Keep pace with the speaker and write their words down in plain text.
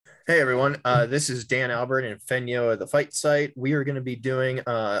Hey everyone, this is Dan Albert and Fenyo of the Fight Site. We are going to be doing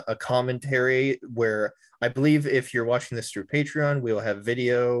a commentary where I believe if you're watching this through Patreon, we'll have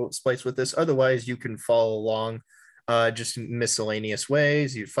video spliced with this. Otherwise, you can follow along just in miscellaneous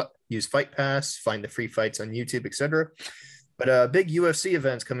ways. Use Fight Pass, find the free fights on YouTube, etc. But big UFC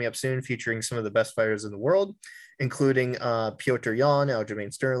events coming up soon featuring some of the best fighters in the world, including Petr Yan,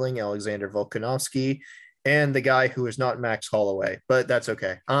 Aljamain Sterling, Alexander Volkanovski, and the guy who is not Max Holloway, but that's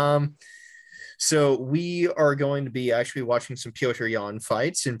okay. So we are going to be actually watching some Petr Yan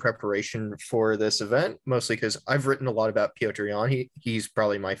fights in preparation for this event, mostly because I've written a lot about Petr Yan. He's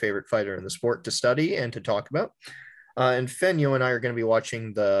probably my favorite fighter in the sport to study and to talk about. And Fenyo and I are going to be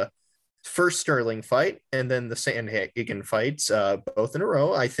watching the first Sterling fight and then the Sandhagen fights, both in a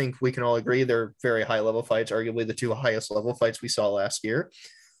row. I think we can all agree they're very high level fights, arguably the two highest level fights we saw last year,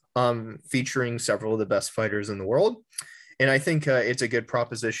 featuring several of the best fighters in the world. And I think it's a good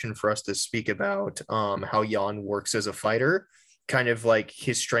proposition for us to speak about how Yan works as a fighter, kind of like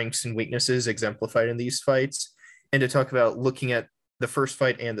his strengths and weaknesses exemplified in these fights, and to talk about looking at the first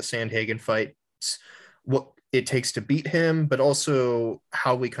fight and the Sandhagen fights, what it takes to beat him, but also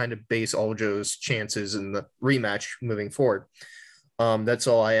how we kind of base Aljo's chances in the rematch moving forward. That's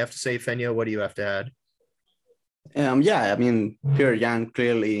all I have to say. Fenyo, what do you have to add? Yeah, I mean, Petr Yan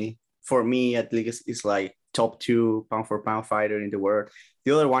clearly, for me at least, is like top 2 pound for pound fighter in the world.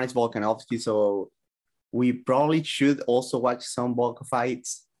 The other one is Volkanovski, so we probably should also watch some Volk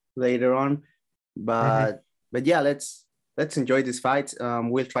fights later on. But yeah, let's enjoy this fight.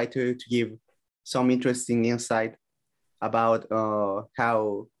 We'll try to give some interesting insight about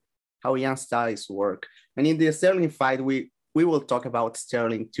how Yan's styles work. And in the Sterling fight, we will talk about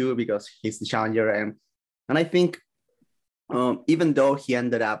Sterling too, because he's the challenger, and I think even though he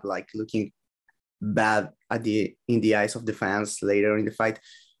ended up like looking bad in the eyes of the fans later in the fight,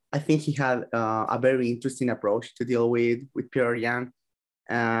 I think he had a very interesting approach to deal with Petr Yan,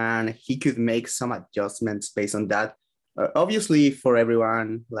 and he could make some adjustments based on that. Obviously, for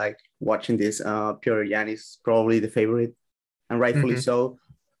everyone like watching this, Petr Yan is probably the favorite, and rightfully so.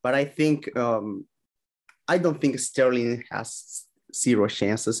 But I think I don't think Sterling has zero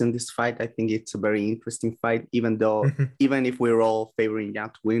chances in this fight. I think it's a very interesting fight, even if we're all favoring Yan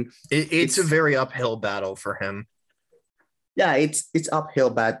to win. It's a very uphill battle for him. Yeah, it's uphill,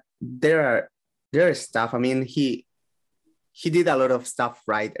 but there are stuff. I mean, he did a lot of stuff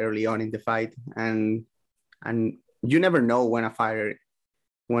right early on in the fight, and you never know when a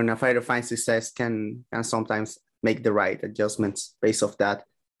fighter finds success can sometimes make the right adjustments based off that.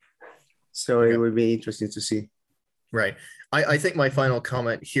 So it will be interesting to see. Right. I think my final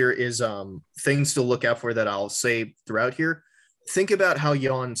comment here is things to look out for that I'll say throughout here. Think about how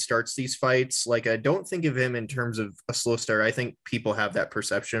Yan starts these fights. Like, I don't think of him in terms of a slow start. I think people have that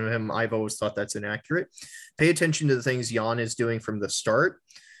perception of him. I've always thought that's inaccurate. Pay attention to the things Yan is doing from the start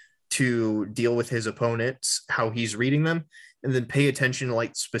to deal with his opponents, how he's reading them, and then pay attention to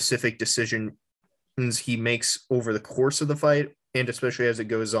like specific decisions he makes over the course of the fight, and especially as it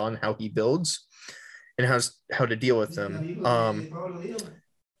goes on, how he builds and how to deal with them.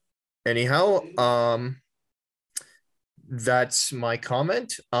 That's my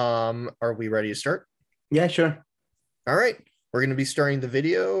comment. Are we ready to start? Yeah, sure. All right. We're going to be starting the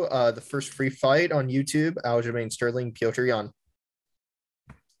video. The first free fight on YouTube, Aljamain Sterling, Petr Yan.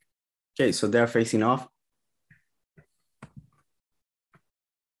 Okay, so they're facing off.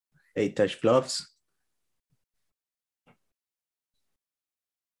 8-touch gloves.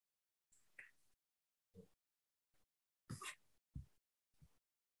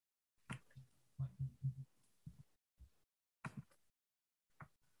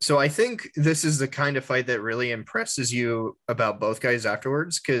 So I think this is the kind of fight that really impresses you about both guys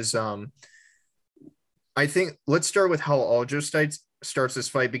afterwards, because I think let's start with how Aljo starts this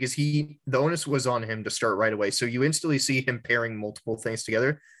fight, because the onus was on him to start right away. So you instantly see him pairing multiple things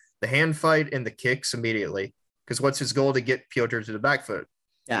together, the hand fight and the kicks immediately, because what's his goal? To get Petr to the back foot.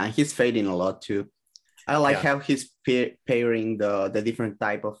 Yeah, and he's fading a lot too. I like how he's pairing the different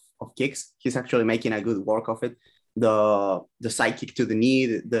type of kicks. He's actually making a good work of it. The side kick to the knee,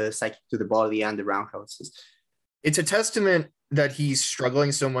 the side kick to the body, and the roundhouses. It's a testament that he's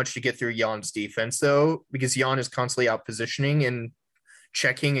struggling so much to get through Yan's defense, though, because Yan is constantly out positioning and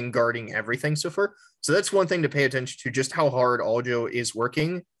checking and guarding everything so far. So that's one thing to pay attention to, just how hard Aljo is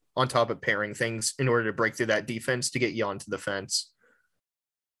working on top of pairing things in order to break through that defense to get Yan to the fence.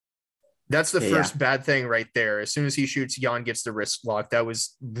 That's the Yeah, yeah. first bad thing right there. As soon as he shoots, Jan gets the wrist lock.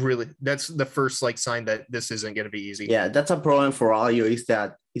 That's the first like sign that this isn't going to be easy. Yeah, that's a problem for Alio is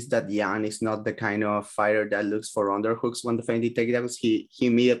that Jan is not the kind of fighter that looks for underhooks when defending takedowns. He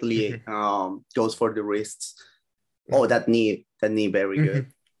immediately goes for the wrists. Oh, that knee very good.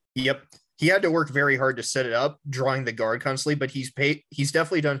 Yep. He had to work very hard to set it up, drawing the guard constantly, but he's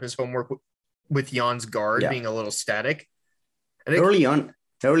definitely done his homework with Jan's guard being a little static. Early on,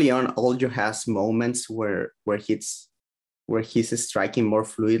 Aljo has moments where he's striking more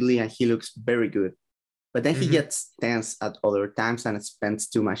fluidly and he looks very good. But then he gets tense at other times and spends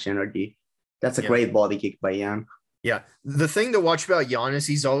too much energy. That's a great body kick by Jan. Yeah. The thing to watch about Jan is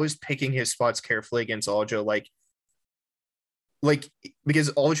he's always picking his spots carefully against Aljo. Like because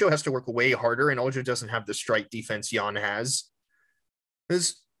Aljo has to work way harder and Aljo doesn't have the strike defense Jan has.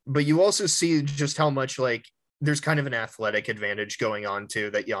 But you also see just how much like there's kind of an athletic advantage going on too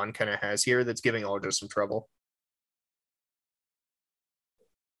that Jan kind of has here that's giving Aljo some trouble.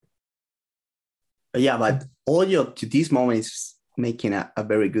 Yeah, but Aljo to this moment is making a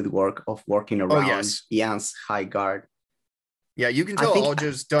very good work of working around Jan's high guard. Yeah, you can tell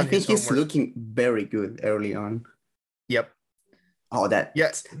Aljo's done his homework. I think he's looking very good early on. Yep. Oh,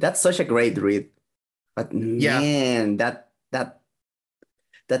 that's such a great read. But man, that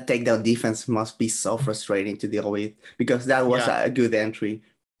takedown defense must be so frustrating to deal with because that was a good entry.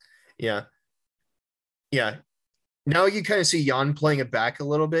 Yeah. Yeah. Now you kind of see Jan playing it back a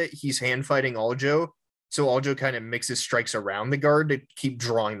little bit. He's hand fighting Aljo. So Aljo kind of mixes strikes around the guard to keep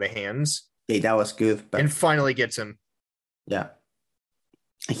drawing the hands. Yeah, that was good. And finally gets him. Yeah.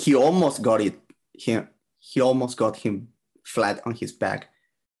 He almost got it. He almost got him flat on his back.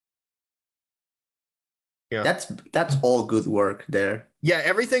 Yeah. That's all good work there. Yeah,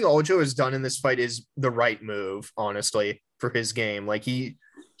 everything Aljo has done in this fight is the right move, honestly, for his game. Like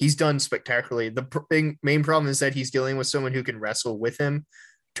he's done spectacularly. The main problem is that he's dealing with someone who can wrestle with him,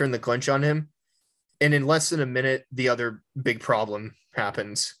 turn the clinch on him. And in less than a minute, the other big problem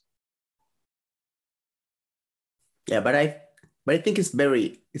happens. Yeah, but I think it's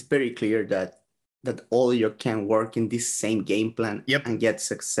very clear that Aljo can work in this same game plan and get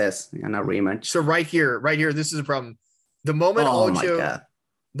success in a rematch. So right here, this is a problem. The moment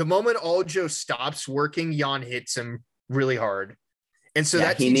Aljo stops working, Jan hits him really hard. And so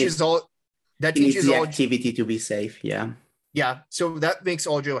that teaches the activity to be safe. Yeah. Yeah. So that makes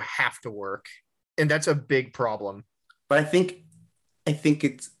Aljo have to work. And that's a big problem. But I think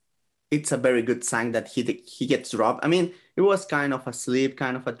it's a very good sign that he gets dropped. I mean, it was kind of a slip,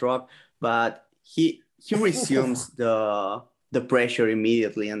 kind of a drop, but he resumes the pressure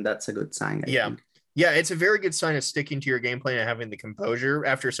immediately, and that's a good sign. I think. Yeah, it's a very good sign of sticking to your game plan and having the composure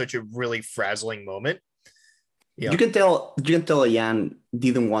after such a really frazzling moment. Yeah. You can tell Jan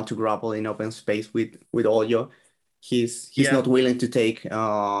didn't want to grapple in open space with Aljo. He's not willing to take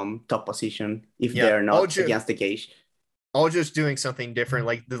top position if they're not against the cage. Aljo's doing something different,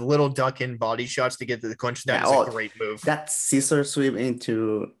 like the little duck in body shots to get to the clinch. That is a great move. That scissor sweep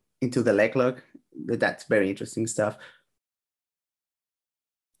into the leg lock, that's very interesting stuff.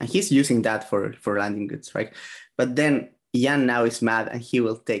 And he's using that for landing good strike. But then Jan now is mad and he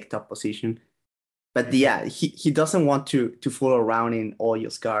will take top position. But he doesn't want to fool around in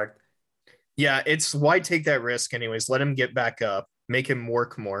Aljo's guard. Yeah, it's why take that risk anyways. Let him get back up. Make him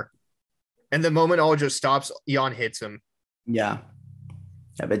work more. And the moment Aljo stops, Jan hits him. Yeah,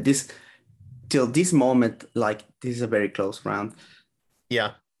 but till this moment, like, this is a very close round.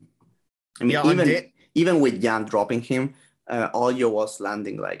 Yeah. I mean, even with Jan dropping him, Aljo was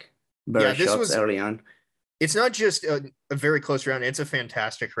landing like very shots early on. It's not just a very close round. It's a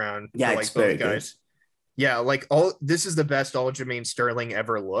fantastic round. Yeah, for, it's very guys. Good. Yeah, like this is the best Aljamain Sterling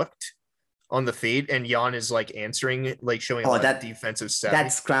ever looked on the feet, and Jan is like answering, like showing a lot of defensive savvy.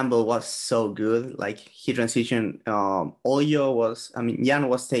 That scramble was so good. Like he transitioned. Jan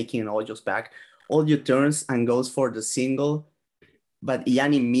was taking Aljo's back. Aljo turns and goes for the single, but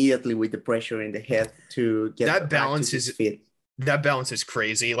Jan immediately with the pressure in the head to get that balance to his feet. That balance is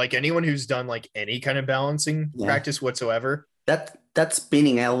crazy. Like anyone who's done like any kind of balancing practice whatsoever. That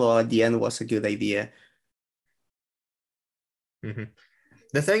spinning elbow at the end was a good idea. Mm-hmm.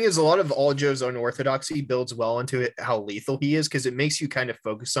 The thing is, a lot of Aljo's unorthodoxy builds well into it, how lethal he is, because it makes you kind of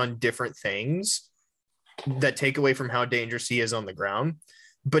focus on different things that take away from how dangerous he is on the ground.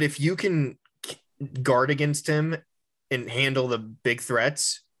 But if you can guard against him and handle the big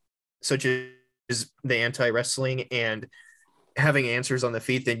threats, such as the anti-wrestling and having answers on the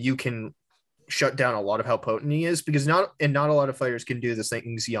feet, then you can shut down a lot of how potent he is, because not a lot of fighters can do the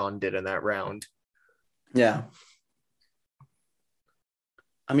things Jan did in that round. Yeah.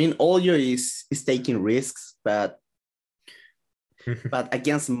 I mean, Olio is taking risks, but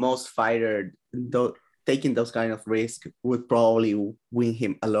against most fighter, though taking those kind of risks would probably win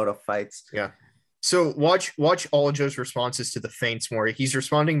him a lot of fights. Yeah. So watch Aljo's responses to the feints more. He's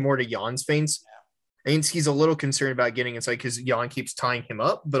responding more to Jan's feints. And he's a little concerned about getting inside because Jan keeps tying him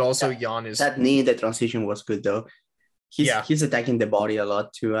up, but also Jan is that knee, the transition was good though. He's attacking the body a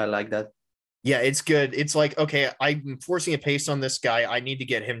lot too. I like that. Yeah, it's good. It's like, okay, I'm forcing a pace on this guy. I need to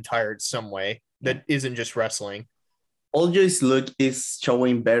get him tired some way that isn't just wrestling. Aljo's look is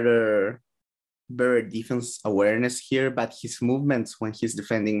showing better defense awareness here, but his movements when he's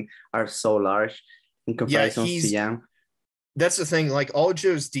defending are so large in comparison to Jan. That's the thing. Like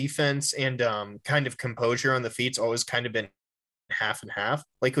Aljo's defense and kind of composure on the feet's always kind of been half and half.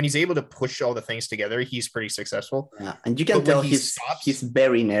 Like when he's able to push all the things together, he's pretty successful. Yeah, and you can tell he's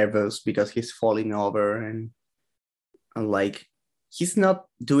very nervous because he's falling over and like he's not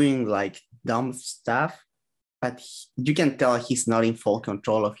doing like dumb stuff, but you can tell he's not in full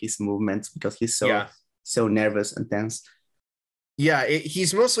control of his movements because he's so nervous and tense. Yeah,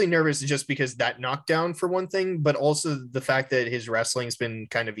 he's mostly nervous just because that knockdown for one thing, but also the fact that his wrestling's been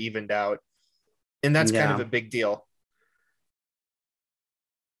kind of evened out. And that's kind of a big deal.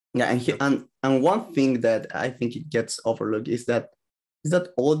 Yeah, and one thing that I think it gets overlooked is that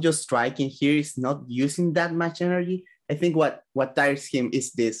Aljo striking here is not using that much energy. I think what tires him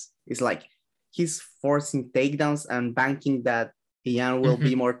is this. It's like he's forcing takedowns and banking that Jan will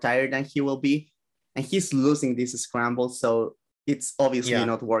be more tired than he will be. And he's losing this scramble, so it's obviously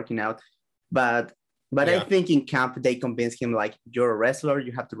not working out. But I think in camp they convince him like, you're a wrestler,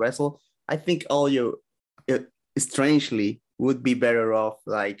 you have to wrestle. I think Aljo strangely would be better off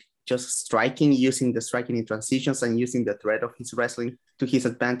like just striking, using the striking in transitions and using the threat of his wrestling to his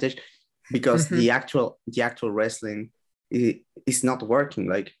advantage, because the actual wrestling is not working.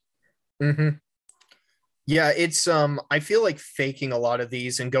 Like, yeah, it's I feel like faking a lot of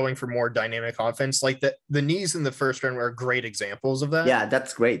these and going for more dynamic offense, like the knees in the first round are great examples of that. Yeah,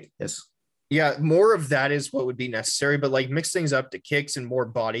 that's great. Yes. Yeah, more of that is what would be necessary, but like mix things up to kicks and more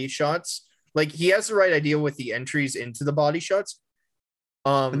body shots. Like he has the right idea with the entries into the body shots.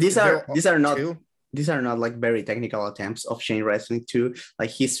 These are not like very technical attempts of chain wrestling too. Like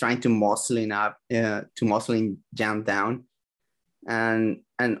he's trying to muscling Jan down, and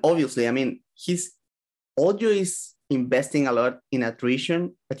obviously, I mean, Aljo is investing a lot in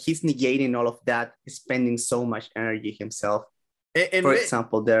attrition, but he's negating all of that, spending so much energy himself. For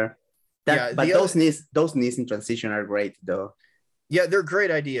example, those knees in transition are great though. Yeah, they're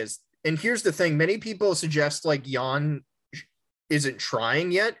great ideas. And here's the thing: many people suggest like Jan isn't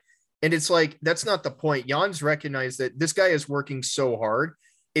trying yet, and it's like that's not the point. Jan's recognized that this guy is working so hard.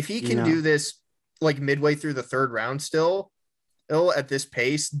 If he can do this like midway through the third round still at this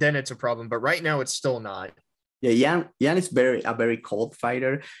pace, then it's a problem. But right now, it's still not. Yeah, Jan is a very cold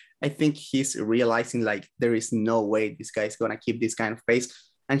fighter. I think he's realizing like there is no way this guy is gonna keep this kind of pace,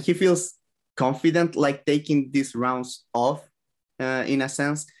 and he feels confident like taking these rounds off in a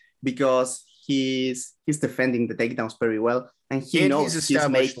sense, because he's defending the takedowns very well, and he knows he's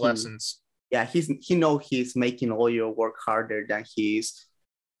making lessons. Yeah, he knows he's making all your work harder than he's.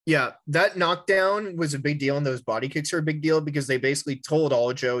 Yeah, that knockdown was a big deal, and those body kicks are a big deal because they basically told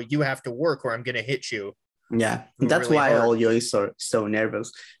Aljo, you have to work or I'm going to hit you. Yeah, that's really why Aljo is so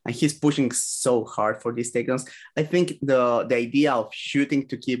nervous, and he's pushing so hard for these takedowns. I think the idea of shooting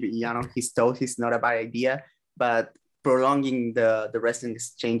to keep Jan on his toes is not a bad idea, but prolonging the wrestling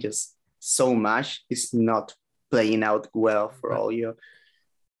exchanges so much is not playing out well for Aljo.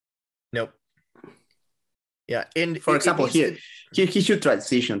 Nope. Yeah, and for example, he should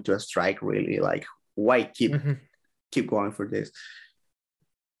transition to a strike. Really, like why keep going for this?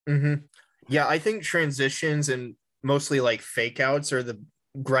 Yeah, I think transitions and mostly like fake outs are the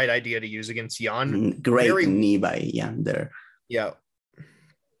great idea to use against Jan. Great knee by Jan there. Yeah,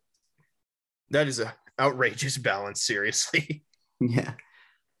 that is a outrageous balance. Seriously. Yeah.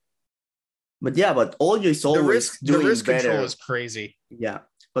 But Aljo is always doing better. The risk control is crazy. Yeah,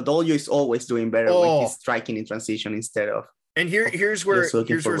 but Aljo is always doing better when he's striking in transition instead of. And here's where some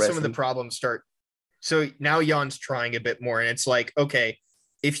of the problems start. So now Jan's trying a bit more, and it's like, okay,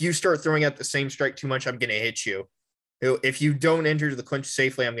 if you start throwing out the same strike too much, I'm going to hit you. If you don't enter the clinch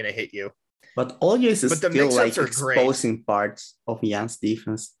safely, I'm going to hit you. But Aljo is still like exposing parts of Jan's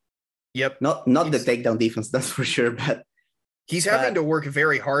defense. Yep. Not the takedown defense, that's for sure, but. He's having to work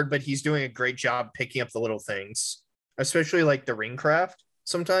very hard, but he's doing a great job picking up the little things, especially like the ring craft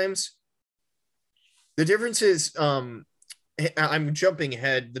sometimes. The difference is, I'm jumping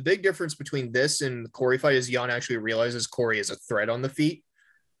ahead. The big difference between this and the Corey fight is Jan actually realizes Corey is a threat on the feet.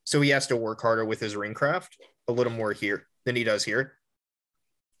 so he has to work harder with his ring craft a little more here than he does here.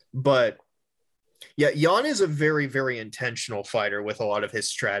 But yeah, Jan is a very, very intentional fighter with a lot of his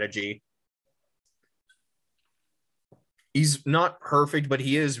strategy. He's not perfect, but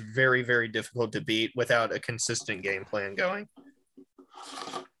he is very, very difficult to beat without a consistent game plan going.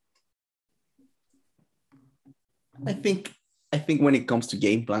 I think when it comes to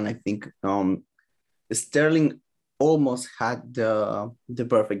game plan, I think Sterling almost had the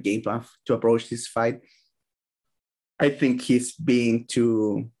perfect game plan to approach this fight. I think he's being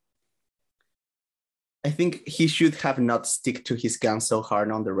too. I think he should have not stick to his guns so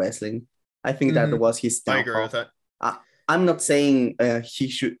hard on the wrestling. I think that was his downfall. I agree with that. I'm not saying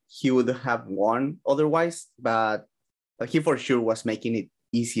he would have won otherwise, but he for sure was making it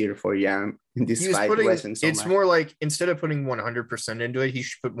easier for Jan in this fight. It's more like instead of putting 100% into it, he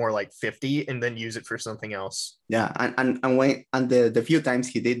should put more like 50 and then use it for something else. Yeah, and the few times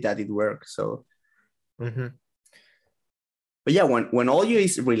he did that, it worked. So, but yeah, when Oljo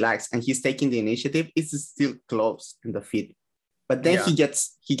is relaxed and he's taking the initiative, it's still close in the feet. But then he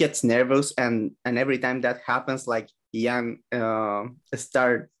gets nervous, and every time that happens, like Jan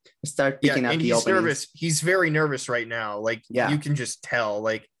start picking up the openings. Nervous. He's very nervous right now. Like you can just tell.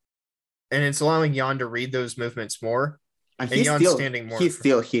 Like, and it's allowing Jan to read those movements more. And he's still standing more. He's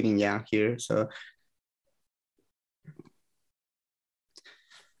still hitting Jan here. So,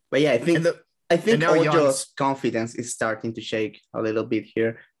 but yeah, I think Oljo's confidence is starting to shake a little bit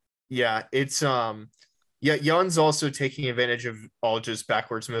here. Yeah, it's Jan's also taking advantage of Oljo's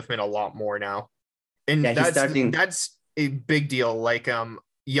backwards movement a lot more now. And that's a big deal. Like Jan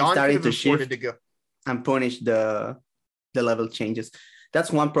starting to shift to go and punish the level changes.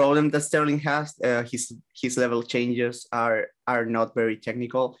 That's one problem that Sterling has. His level changes are not very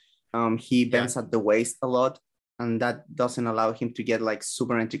technical. He bends at the waist a lot, and that doesn't allow him to get like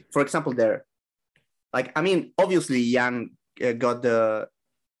super anti. For example, there, like I mean, obviously Jan got the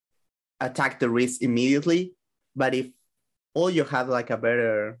attack the wrist immediately, but if Oljo had like a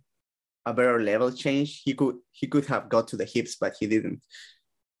better level change, he could have got to the hips, but he didn't.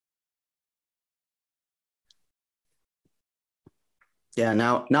 Yeah,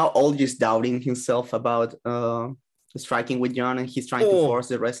 now Oljo is doubting himself about striking with Jan, and he's trying to force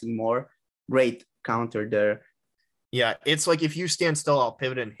the wrestling more. Great counter there. Yeah, it's like if you stand still, I'll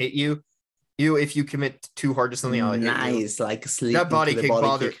pivot and hit you. If you commit too hard to something, I'll hit you. Nice, like sleep. That body kick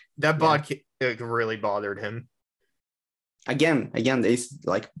bothered. That body kick really bothered him. Again, there's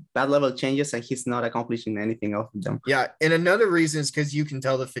like bad level changes, and he's not accomplishing anything of them. Yeah, and another reason is because you can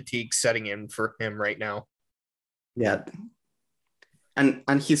tell the fatigue setting in for him right now. Yeah, and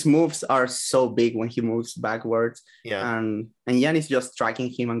his moves are so big when he moves backwards. Yeah, and Jan is just striking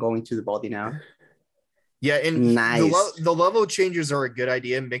him and going to the body now. Yeah, and nice. The level changes are a good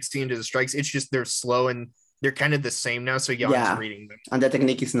idea, mixing into the strikes. It's just they're slow and they're kind of the same now, so Jan's reading them. And the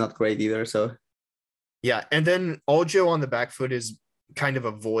technique is not great either, so. Yeah, and then Oljo on the back foot is kind of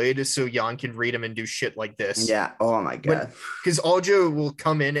a void, so Jan can read him and do shit like this. Yeah, oh my God. Because Oljo will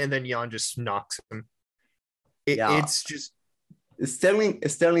come in and then Jan just knocks him. It's just...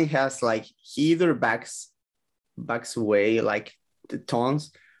 Sterling has like, he either backs away like the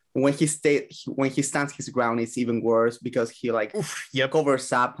tons. When he stands his ground, it's even worse because he like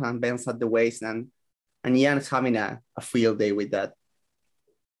covers up and bends at the waist, and Jan is having a field day with that.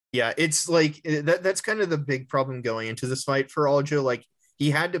 Yeah, it's like that's kind of the big problem going into this fight for Oljo. Like he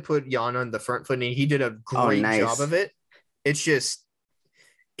had to put Jan on the front foot, and he did a great job of it. It's just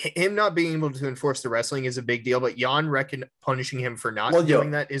him not being able to enforce the wrestling is a big deal, but Jan punishing him for not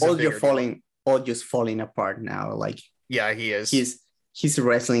doing that is a bigger deal. Oljo's falling apart now. Like yeah, he is. He's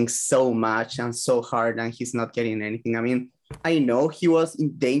wrestling so much and so hard, and he's not getting anything. I mean, I know he was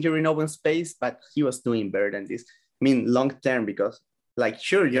in danger in open space, but he was doing better than this. I mean, long term, because like,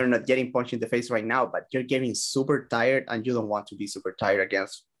 sure, you're not getting punched in the face right now, but you're getting super tired, and you don't want to be super tired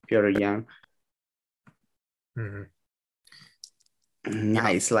against Petr Jan. Mm-hmm.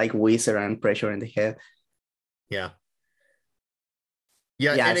 Nice, like whizzer and pressure in the head. Yeah.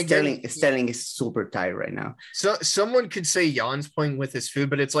 Yeah, and again, Sterling is super tired right now. So someone could say Jan's playing with his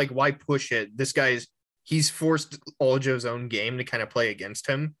food, but it's like, why push it? This he's forced Oljo's own game to kind of play against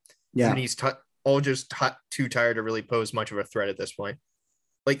him. Yeah. And he's Oljo's too tired to really pose much of a threat at this point.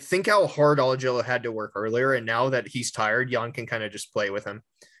 Like, think how hard Oljo had to work earlier, and now that he's tired, Jan can kind of just play with him.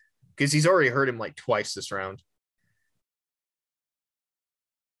 Because he's already hurt him like twice this round.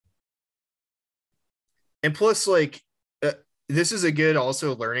 And plus, like, this is a good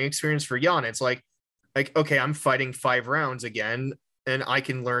also learning experience for Jan. It's like, okay, I'm fighting 5 rounds again, and I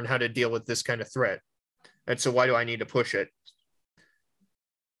can learn how to deal with this kind of threat. And so why do I need to push it?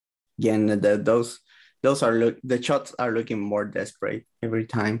 again, those are the shots are looking more desperate every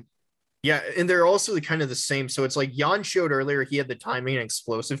time. Yeah, and they're also kind of the same. So it's like Jan showed earlier, he had the timing and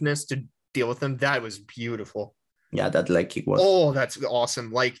explosiveness to deal with them. That was beautiful. Yeah, that leg kick was. Oh, that's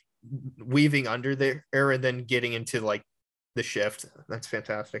awesome. Like weaving under there and then getting into like the shift. That's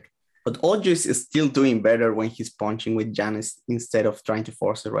fantastic. But Ojus is still doing better when he's punching with Janice instead of trying to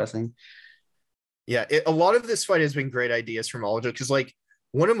force the wrestling. Yeah, a lot of this fight has been great ideas from Aljo because, like,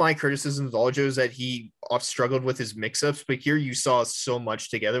 one of my criticisms of Aljo is that he struggled with his mix-ups, but here you saw so much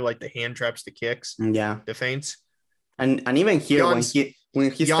together, like the hand traps, the kicks, the feints, and even here when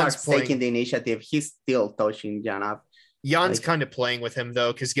he Jan's starts taking the initiative, he's still touching Jan up. Jan's kind of playing with him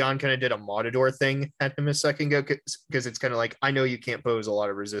though, because Jan kind of did a Matador thing at him a second ago, because it's kind of like, I know you can't pose a lot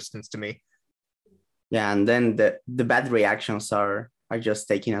of resistance to me. Yeah, and then the bad reactions are just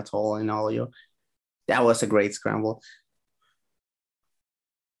taking a toll in Aljo. That was a great scramble.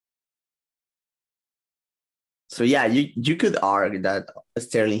 So yeah, you could argue that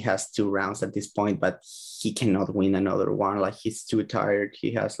Sterling has 2 rounds at this point, but he cannot win another one. Like he's too tired.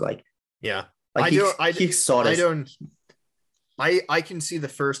 He has like I can see the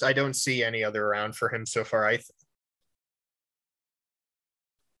first. I don't see any other round for him so far.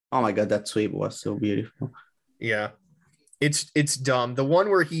 Oh my god, that sweep was so beautiful. Yeah, it's dumb. The one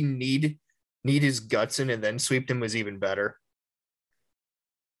where he need his guts in and then sweeped him was even better.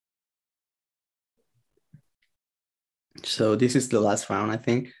 So this is the last round, I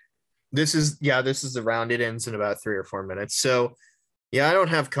think. This is the round. It ends in about 3 or 4 minutes. So yeah, I don't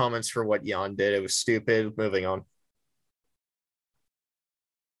have comments for what Jan did. It was stupid. Moving on.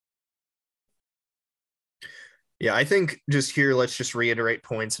 Yeah, I think just here, let's just reiterate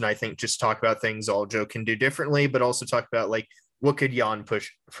points. And I think just talk about things Aljo can do differently, but also talk about like, what could Jan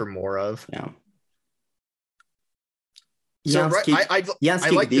push for more of? Yeah. So I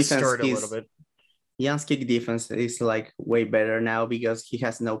like the start a little bit. Jan's kick defense is like way better now because he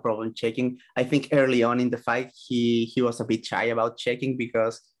has no problem checking. I think early on in the fight, he was a bit shy about checking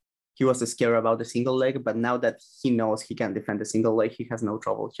because he was scared about the single leg. But now that he knows he can defend the single leg, he has no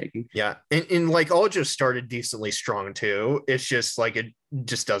trouble checking. Yeah. And like Aljo started decently strong too. It's just like, it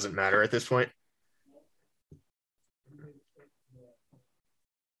just doesn't matter at this point.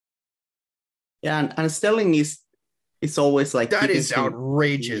 Yeah. And Sterling is always like, that is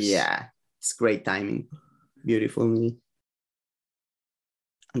outrageous. Yeah. It's great timing. Beautiful knee.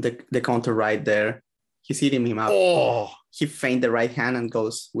 And the counter right there. He's hitting him up. Oh. He feints the right hand and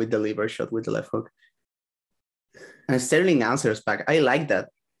goes with the liver shot with the left hook. And Sterling answers back. I like that.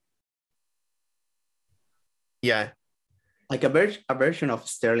 Yeah. Like a version of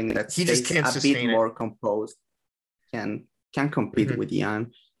Sterling that he just can't a bit more composed. Can compete with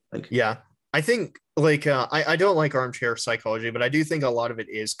Jan. Like, yeah. I think like I don't like armchair psychology, but I do think a lot of it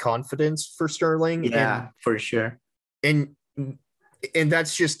is confidence for Sterling. Yeah, for sure. And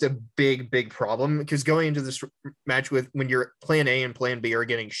that's just a big problem because going into this match with when your plan A and plan B are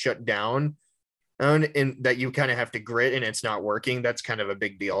getting shut down and that you kind of have to grit and it's not working, that's kind of a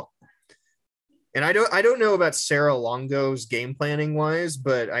big deal. And I don't know about Sarah Longo's game planning wise,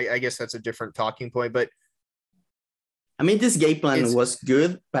 but I guess that's a different talking point. But I mean, this game plan was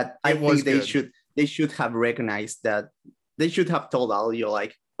good, but I think they should have recognized that. They should have told Aljo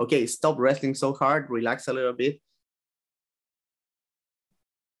like, okay, stop wrestling so hard, relax a little bit.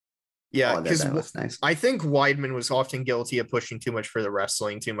 Yeah, because nice. I think Weidman was often guilty of pushing too much for the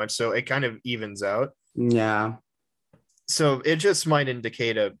wrestling too much, so it kind of evens out. Yeah. So it just might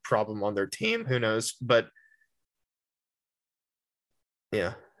indicate a problem on their team. Who knows? But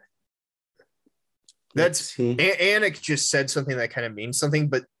yeah. That's Anik just said something that kind of means something,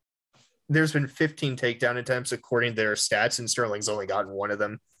 but there's been 15 takedown attempts according to their stats, and Sterling's only gotten one of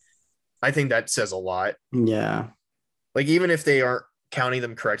them. I think that says a lot. Yeah. Like, even if they aren't counting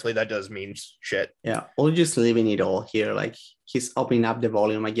them correctly, that does mean shit. Yeah. Or just leaving it all here. Like, he's opening up the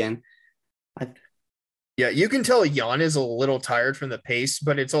volume again. Yeah, you can tell Jan is a little tired from the pace,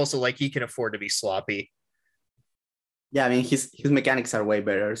 but it's also like he can afford to be sloppy. Yeah, I mean, his mechanics are way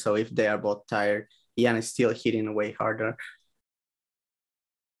better. So if they are both tired, Jan is still hitting way harder.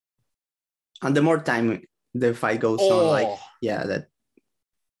 And the more time the fight goes on, like, yeah, that.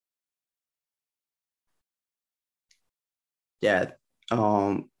 Yeah.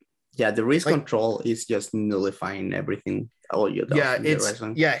 The wrist control is just nullifying everything.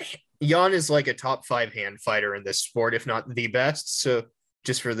 Jan is like a top 5 hand fighter in this sport, if not the best. So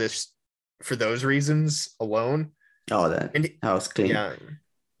just for those reasons alone. Oh, that was clean.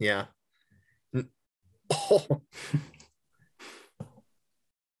 Yeah. Oh.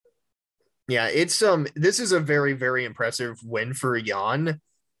 Yeah, it's this is a very, very impressive win for Jan.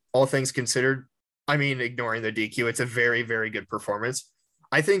 all things considered, I mean, ignoring the DQ, it's a very, very good performance.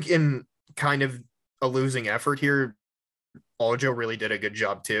 I think in kind of a losing effort here, Aljo really did a good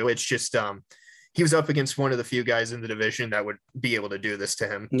job too. It's just he was up against one of the few guys in the division that would be able to do this to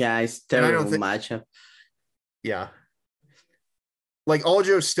him. Yeah, it's And I don't terrible think, matchup. yeah, like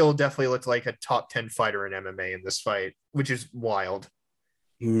Aljo still definitely looked like a top 10 fighter in MMA in this fight, which is wild.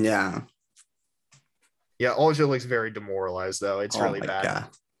 Yeah. Yeah, Aljo looks very demoralized though. It's Oh really my bad. God.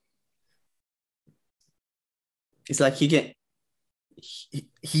 It's like He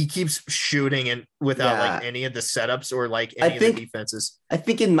keeps shooting and without yeah. like any of the setups or like I any of think the defenses. I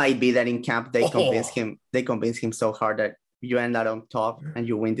think it might be that in camp they convince Oh, him. They convince him so hard that you end up on top and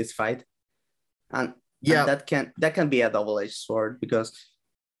you win this fight, and yeah. that can be a double-edged sword because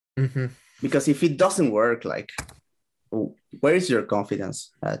Mhm. because if it doesn't work, like where is your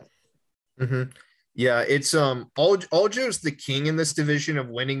confidence at? Mm-hmm. Yeah, it's Aljo's the king in this division of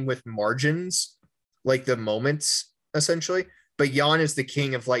winning with margins, like the moments essentially. But Jan is the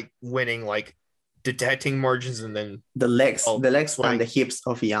king of like winning, like detecting margins and then The legs and like the hips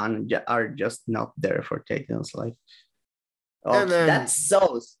of Jan are just not there for takedowns. Like, oh, and then that's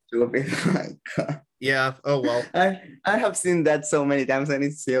so stupid. Like, yeah. Oh well. I have seen that so many times, and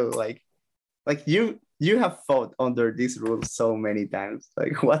it's still like you have fought under these rules so many times.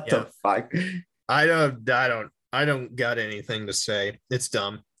 Like, what Yeah. the fuck? I don't got anything to say. It's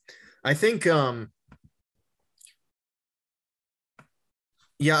dumb. I think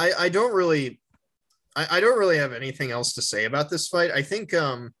yeah, I don't really I don't really have anything else to say about this fight. I think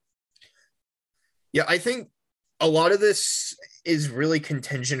yeah, I think a lot of this is really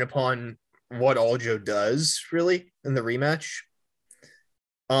contingent upon what Aljo does really in the rematch.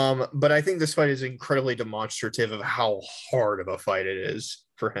 But I think this fight is incredibly demonstrative of how hard of a fight it is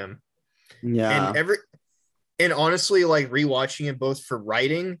for him. And Yeah, honestly, like rewatching it both for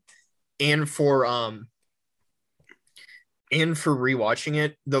writing and for rewatching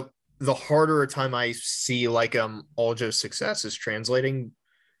it, the harder a time I see like Aljo's success is translating.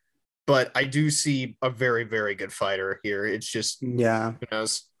 But I do see a very, very good fighter here. It's just yeah. who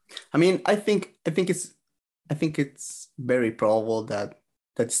knows. I mean, I think it's very probable that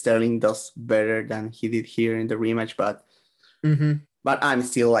Sterling does better than he did here in the rematch, Mm-hmm. but I'm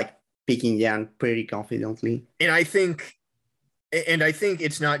still like picking Jan pretty confidently. And I think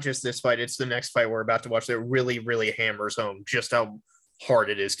it's not just this fight, it's the next fight we're about to watch that really, really hammers home just how hard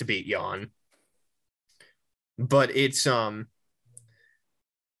it is to beat Jan. But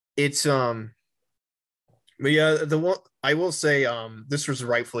but yeah, the one I will say this was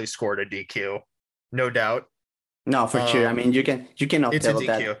rightfully scored a DQ, no doubt. No, for sure. I mean, you cannot It's a tell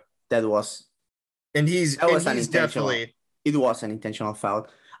DQ. that was And an he's intentional. definitely It was an intentional foul.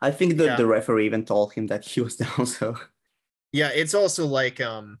 I think that yeah. the referee even told him that he was down. So Yeah, it's also like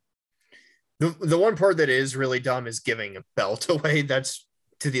the one part that is really dumb is giving a belt away. That's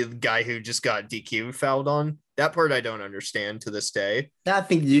to the guy who just got DQ fouled on. That part I don't understand to this day. I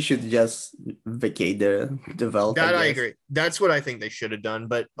think you should just vacate the belt, I That I guess, agree. That's what I think they should have done.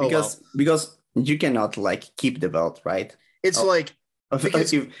 But oh well. because you cannot like keep the belt, right? It's Oh, like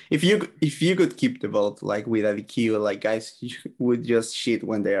because if you could keep the belt like with a DQ, like guys you would just shit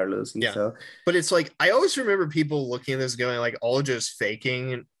when they are losing. yeah, So but it's like I always remember people looking at this going like all just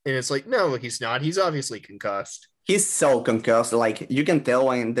faking, and it's like no, he's not. He's obviously concussed. he's so concussed. Like you can tell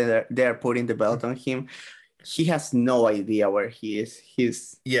when they're putting the belt on him. He has no idea where he is.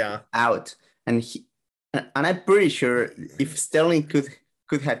 He's Yeah, out, and I'm pretty sure if Sterling could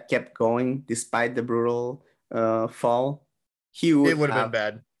have kept going despite the brutal fall, he it would would have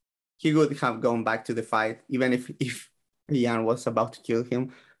been have bad. gone back to the fight, even if Jan was about to kill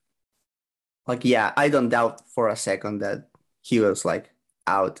him. Like, yeah, I don't doubt for a second that he was like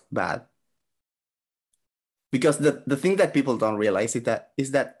out bad. Because the thing that people don't realize is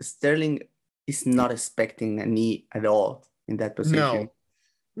that Sterling is not expecting a knee at all in that position.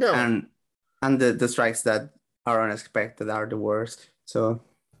 No, no. And the strikes that are unexpected are the worst. So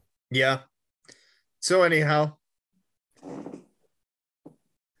Yeah. So anyhow,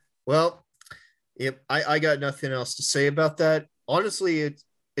 well, yep. I got nothing else to say about that. Honestly,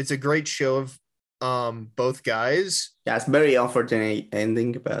 it's a great show of both guys. yeah, it's very unfortunate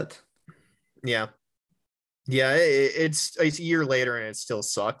ending, but Yeah. Yeah, it's a year later and it still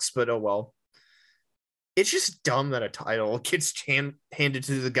sucks, but oh well. It's just dumb that a title gets handed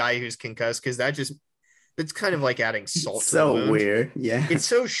to the guy who's concussed because it's kind of like adding salt it's to the so wound. weird. Yeah. It's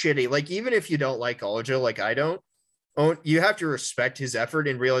so shitty. Like even if you don't like Aljo, like I don't, you have to respect his effort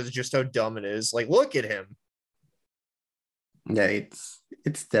and realize just how dumb it is. Like look at him. Yeah,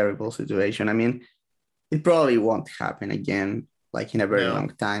 it's terrible situation. I mean, it probably won't happen again. like in a very No. long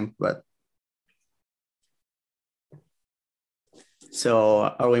time. But so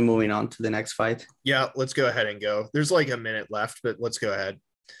are we moving on to the next fight? Yeah, let's go ahead and go. There's like a minute left, but let's go ahead.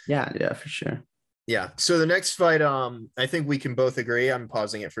 Yeah, for sure. Yeah. So the next fight, I think we can both agree. I'm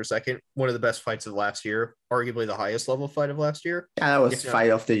pausing it for a second. One of the best fights of last year, arguably the highest level fight of last year. Yeah, that was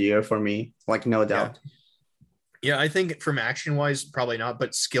fight of the year for me, like no doubt. Yeah, I think from action wise, probably not,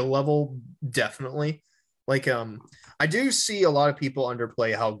 but skill level, definitely. Like, I do see a lot of people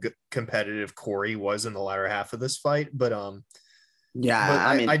underplay how competitive Corey was in the latter half of this fight, but yeah, but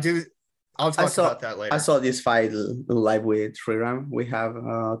I mean, I do. I'll talk about that later. I saw this fight live with Freeram. We have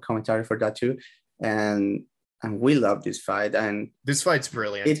a commentary for that too, and we love this fight. And this fight's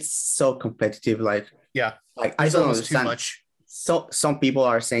brilliant. It's so competitive. Like I don't understand. Too much. So some people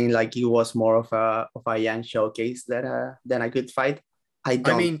are saying like it was more of a Yan showcase than a good fight. I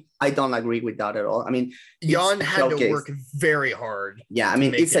don't agree with that at all. I mean, Yan had to work very hard. Yeah, I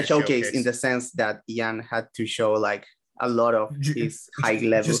mean, it's a showcase in the sense that Yan had to show like a lot of his high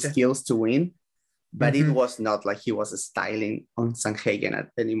level skills to win, but it was not like he was styling on Sandhagen at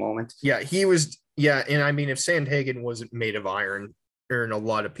any moment. Yeah, he was. Yeah, and I mean, if Sandhagen wasn't made of iron, a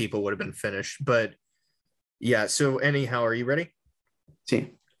lot of people would have been finished. But yeah, so anyhow, are you ready? See,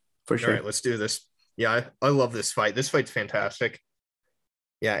 for sure. All right, let's do this. Yeah, I love this fight. This fight's fantastic.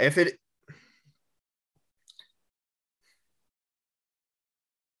 Yeah, if it.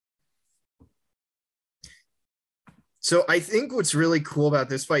 So I think what's really cool about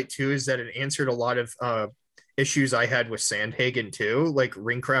this fight too is that it answered a lot of issues I had with Sandhagen too, like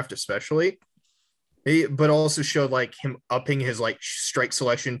Ringcraft especially. But also showed like him upping his like strike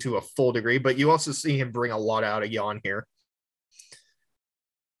selection to a full degree. But you also see him bring a lot out of Yan here.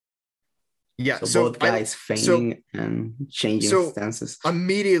 Yeah, so both guys feigning and changing stances.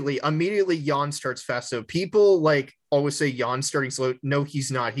 Immediately Yan starts fast. So people like always say Yan starting slow. No,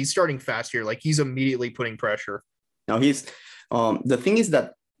 he's not. He's starting fast here. Like he's immediately putting pressure. No, he's the thing is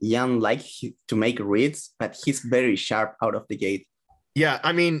that Yan likes to make reads, but he's very sharp out of the gate. Yeah,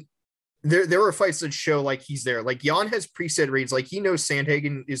 I mean, there were fights that show like he's there. Like Yan has preset reads. Like he knows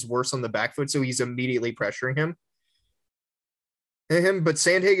Sandhagen is worse on the back foot, so he's immediately pressuring him. But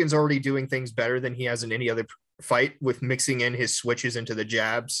Sandhagen's already doing things better than he has in any other fight with mixing in his switches into the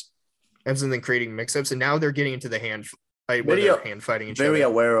jabs and then creating mix-ups. And now they're getting into the hand fighting each other. Very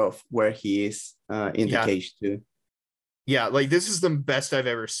aware of where he is in the cage too. Yeah, like this is the best I've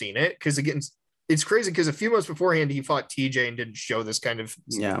ever seen it. Because again, it's crazy because a few months beforehand he fought TJ and didn't show this kind of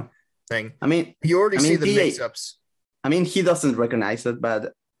thing. I mean, you already see the mix-ups. I mean, he doesn't recognize it,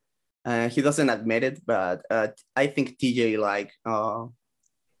 but he doesn't admit it. But I think TJ like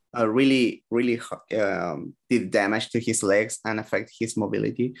really did damage to his legs and affect his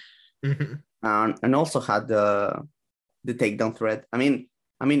mobility, and also had the takedown threat. I mean,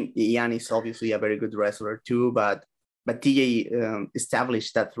 Yan is obviously a very good wrestler too, but TJ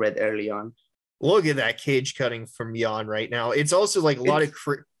established that threat early on. Look at that cage cutting from Yan right now. It's also like a lot of.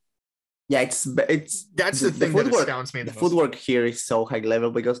 Yeah, it's that's the thing that astounds me. The footwork here is so high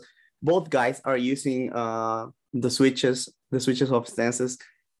level because both guys are using the switches of stances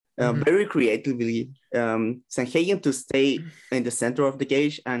very creatively. Sandhagen to stay in the center of the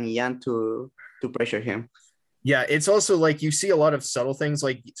cage and Yan to pressure him. Yeah, it's also like you see a lot of subtle things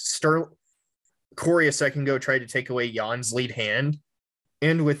like Corey a second ago tried to take away Yan's lead hand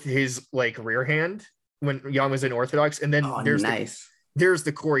and with his like rear hand when Yan was in orthodox, and then there's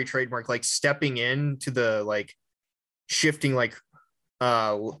the Corey trademark, like stepping in to the like shifting like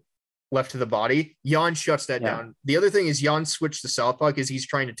left to the body. Yan shuts that down. The other thing is Yan switched to southpaw because he's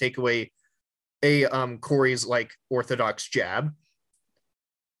trying to take away a Corey's like orthodox jab.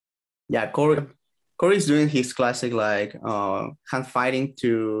 Yeah, Corey's doing his classic like hand fighting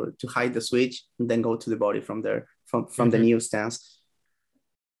to hide the switch and then go to the body from there from the new stance.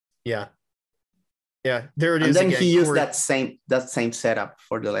 Yeah, there it is. And then again, he used that same setup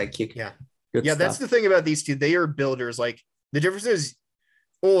for the leg kick. Yeah, that's the thing about these two. They are builders. Like the difference is,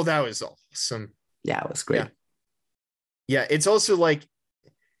 that was awesome. Yeah, it was great. Yeah, it's also like,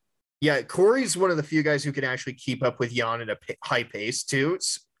 Corey's one of the few guys who can actually keep up with Yan at a high pace too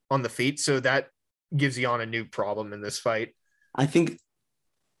on the feet. So that gives Yan a new problem in this fight. I think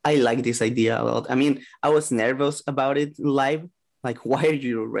I like this idea a lot. I mean, I was nervous about it live. Like, why are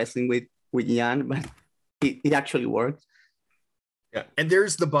you wrestling with Yan? But it actually worked. Yeah, and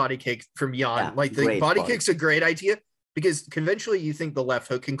there's the body kick from Yan. Yeah, like the body kick's a great idea because conventionally you think the left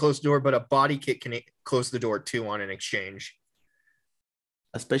hook can close the door, but a body kick can close the door too on an exchange.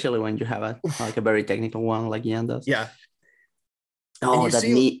 Especially when you have a very technical one like Yan does. Yeah. Oh,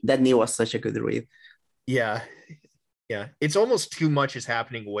 that knee was such a good read. Yeah. Yeah, it's almost too much is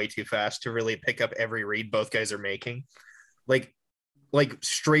happening way too fast to really pick up every read both guys are making. Like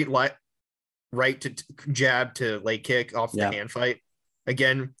straight right to jab to leg kick off the Yeah. hand fight.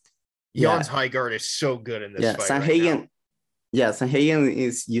 Again, Yeah. Jan's high guard is so good in this Yeah, fight Sanhagen. right now. Yeah, Sanhagen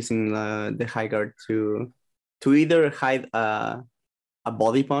is using the high guard to either hide a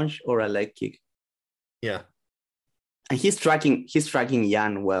body punch or a leg kick. Yeah. And he's tracking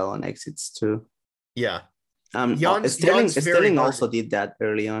Jan well on exits too. Yeah. Sterling also did that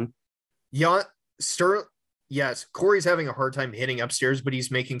early on. Yes, Corey's having a hard time hitting upstairs, but he's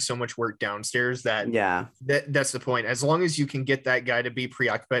making so much work downstairs that's the point. As long as you can get that guy to be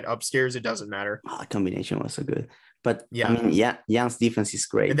preoccupied upstairs, it doesn't matter. Oh, the combination was so good. But yeah, I mean, Jan's defense is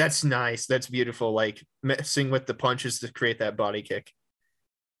great. And that's nice. That's beautiful. Like messing with the punches to create that body kick.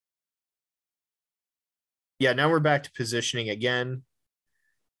 Yeah, now we're back to positioning again.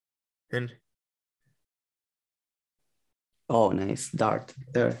 And nice dart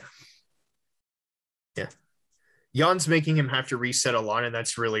there. Yeah. Jan's making him have to reset a lot, and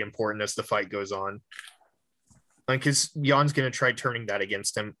that's really important as the fight goes on. Because Jan's going to try turning that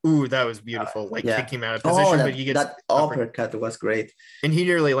against him. Ooh, that was beautiful. Kicking him out of position, but he gets that uppercut was great. And he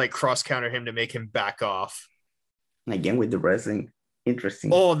nearly cross-countered him to make him back off. And again with the wrestling.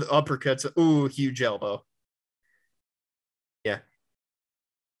 Interesting. Oh, the uppercuts. Ooh, huge elbow. Yeah.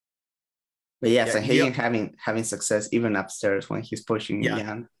 But yes, and Hagen having success even upstairs when he's pushing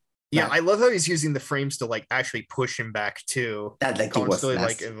Jan. Yeah, I love how he's using the frames to actually push him back too. That was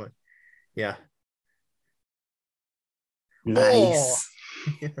nice. Yeah. Nice.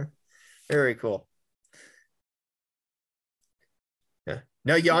 Oh. Very cool. Yeah.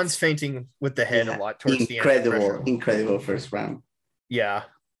 Now Jan's fainting with the head a lot towards the end. Incredible first round. Yeah.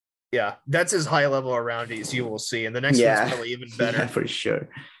 Yeah. That's as high level around as you will see. And the next one's probably even better. Yeah, for sure.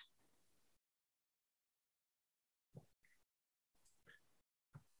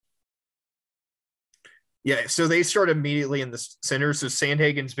 Yeah, so they start immediately in the center. So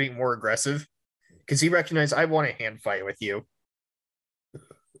Sandhagen's being more aggressive because he recognized, I want a hand fight with you.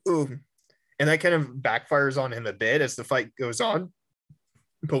 Ooh. And that kind of backfires on him a bit as the fight goes on.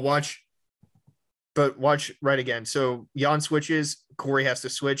 But watch right again. So Jan switches, Corey has to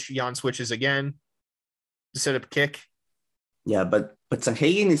switch, Jan switches again to set up kick. Yeah, but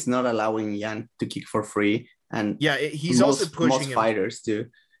Sandhagen is not allowing Jan to kick for free. And yeah, he's also pushing most fighters too.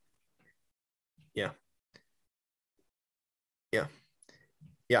 Yeah. Yeah.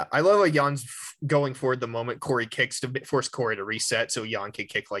 Yeah. I love how Jan's going forward the moment Corey kicks to force Corey to reset so Jan can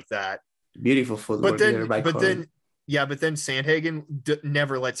kick like that. Beautiful footwork there by Corey. But then Sandhagen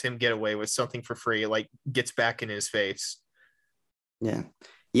never lets him get away with something for free, gets back in his face. Yeah.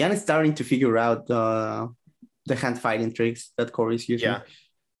 Jan is starting to figure out the hand fighting tricks that Corey's using. Yeah.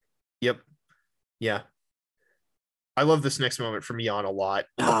 Yep. Yeah. I love this next moment from Jan a lot.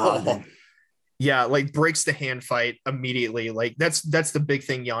 Yeah, breaks the hand fight immediately. That's the big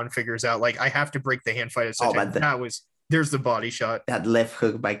thing Jan figures out. I have to break the hand fight at such there's the body shot. That left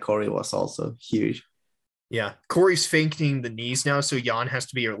hook by Corey was also huge. Yeah. Corey's faking the knees now, so Jan has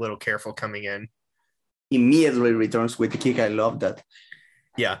to be a little careful coming in. Immediately returns with the kick. I love that.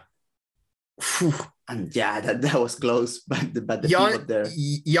 Yeah. And yeah, that was close, but the Jan, there.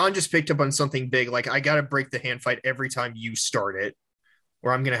 Jan just picked up on something big. I got to break the hand fight every time you start it,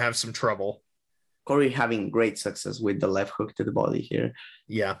 or I'm going to have some trouble. Corey having great success with the left hook to the body here.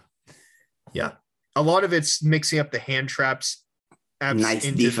 Yeah. Yeah. A lot of it's mixing up the hand traps. Nice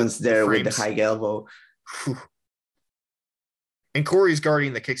defense there with the high elbow. And Corey's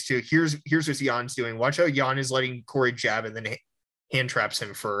guarding the kicks too. Here's what Jan's doing. Watch how Jan is letting Corey jab and then hand traps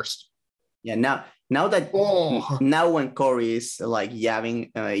him first. Yeah, now when Corey is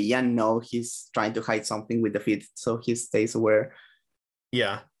yabbing, Jan knows he's trying to hide something with the feet, so he stays aware.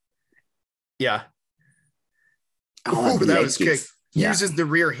 Yeah. Yeah. Oh, that was kick. Uses the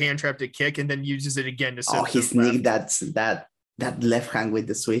rear hand trap to kick and then uses it again to set he sneaked that left hand with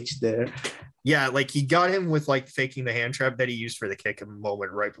the switch there. Yeah, he got him with faking the hand trap that he used for the kick a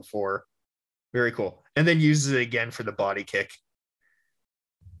moment right before. Very cool. And then uses it again for the body kick.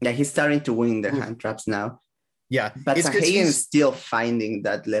 Yeah, he's starting to win the hand traps now. Yeah. But Sandhagen is still finding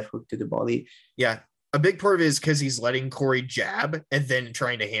that left hook to the body. Yeah. A big part of it is because he's letting Corey jab and then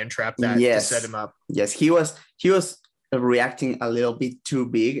trying to hand trap that to set him up. Yes, he was reacting a little bit too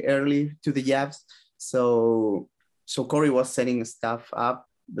big early to the jabs. So Corey was setting stuff up,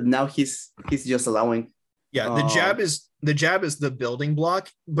 but now he's just allowing. Yeah, the jab is the building block,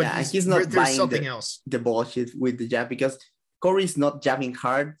 but he's not there's buying something else. The bullshit with the jab because Corey's not jabbing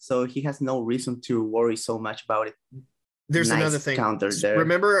hard, so he has no reason to worry so much about it. there's another Nice thing. counter there.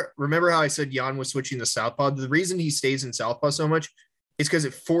 Remember how I said Jan was switching the southpaw? The reason he stays in southpaw so much is because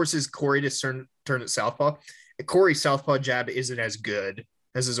it forces Corey to turn at southpaw. Corey's southpaw jab isn't as good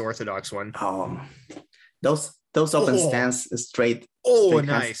as his orthodox one. Oh, those open stance straight. Oh, straight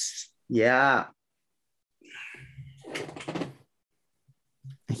nice. hands. Yeah.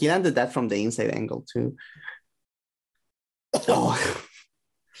 He landed that from the inside angle too. Oh,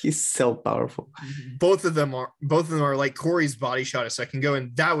 he's so powerful. Both of them are like Corey's body shot a second ago,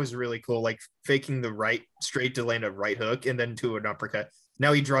 and that was really cool. Like faking the right straight to land a right hook and then to an uppercut.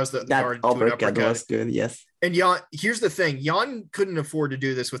 Now he draws the guard to an uppercut. Was good, yes. And Jan, here's the thing: Jan couldn't afford to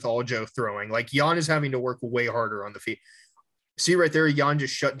do this with Aljo throwing. Like Jan is having to work way harder on the feet. See right there, Jan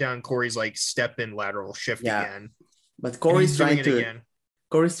just shut down Corey's like step in lateral shift again. But Corey's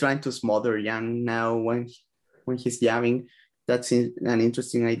trying to smother Jan now when he's jamming. That's an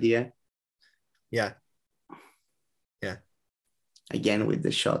interesting idea. Yeah. Again with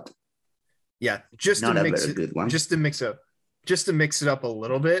the shot. Yeah, just to mix it up a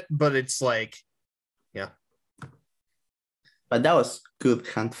little bit, but it's like, yeah. But that was good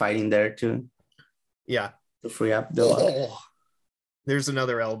hand fighting there too. Yeah. To free up the There's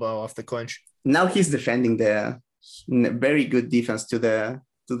another elbow off the clinch. Now he's defending the very good defense to the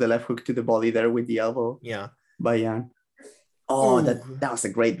left hook to the body there with the elbow. Yeah. By Jan. Oh, that was a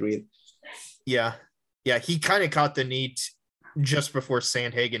great read. Yeah. Yeah, he kind of caught the knee just before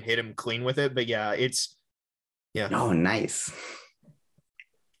Sandhagen hit him clean with it, but yeah, it's Oh, nice.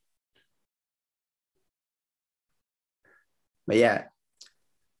 But yeah.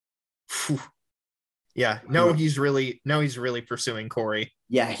 Yeah, now he's really pursuing Corey.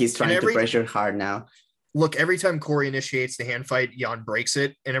 Yeah, he's trying to pressure hard now. Look, every time Corey initiates the hand fight, Jan breaks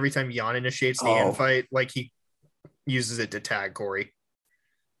it, and every time Jan initiates the hand fight, like he uses it to tag Corey.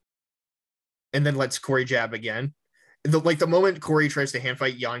 And then lets Corey jab again. The moment Corey tries to hand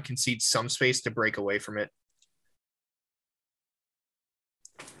fight, Jan concedes some space to break away from it.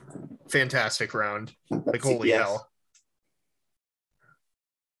 Fantastic round. Like, holy hell.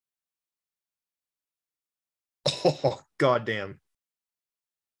 Oh, goddamn.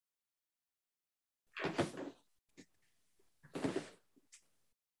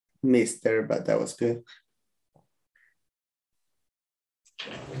 Missed there, but that was good.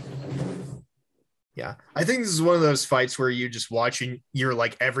 Yeah, I think this is one of those fights where you just watching, you're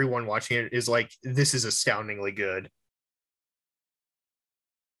like, everyone watching it is like, this is astoundingly good.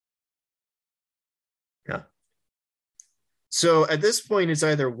 Yeah. So at this point, it's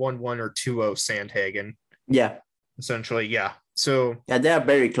either 1-1 or 2-0 Sandhagen. Yeah. Essentially, yeah. So yeah, they are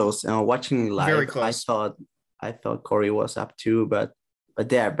very close. Watching live, very close. I thought Corey was up too, but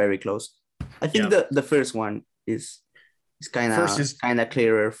they are very close. I think the first one is kind of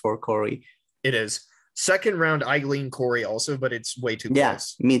clearer for Corey. It is. Second round, I lean Corey also, but it's way too close. Yeah,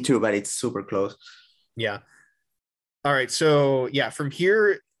 me too, but it's super close. Yeah. All right. So, yeah, from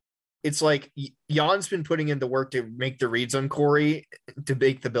here, it's like Jan's been putting in the work to make the reads on Corey, to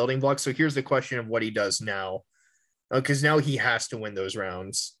make the building blocks. So here's the question of what he does now. Because now he has to win those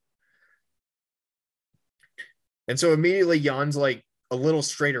rounds. And so immediately Jan's like a little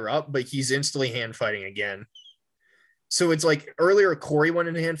straighter up, but he's instantly hand fighting again. So it's like earlier Corey went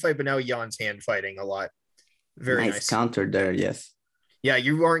into hand fight, but now Jan's hand fighting a lot. Very nice counter there, yes. Yeah,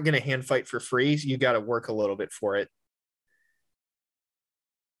 you aren't going to hand fight for free. You got to work a little bit for it.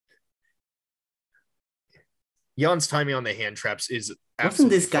 Jan's timing on the hand traps is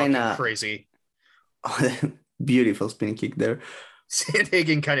absolutely crazy. Beautiful spin kick there.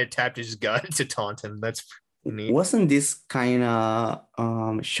 Sandhagen kind of tapped his gut to taunt him. That's neat. Wasn't this kind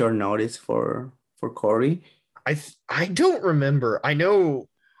of short notice for Corey? I don't remember. I know.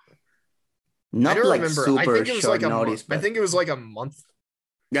 Not I don't like remember. super I think it was short like notice. I think it was like a month.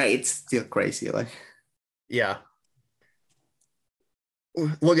 Yeah, it's still crazy. Like, yeah.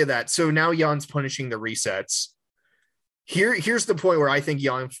 Look at that. So now Jan's punishing the resets. Here's the point where I think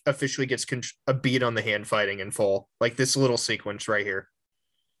Jan officially gets a beat on the hand fighting in full. Like this little sequence right here.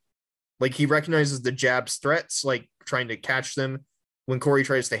 Like he recognizes the jab's threats, like trying to catch them. When Corey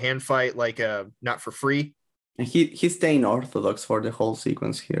tries to hand fight, like not for free. And he's staying orthodox for the whole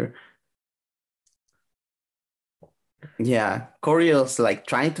sequence here. Yeah, Corey is like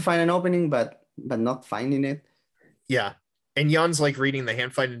trying to find an opening, but not finding it. Yeah, and Jan's like reading the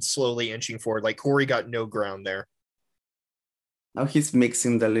hand fight and slowly inching forward. Like Corey got no ground there. Now he's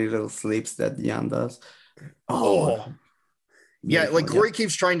mixing the little slips that Jan does. Yeah, like Corey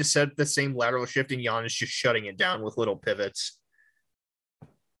keeps trying to set the same lateral shift, and Jan is just shutting it down with little pivots.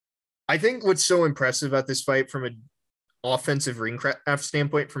 I think what's so impressive about this fight from an offensive ring craft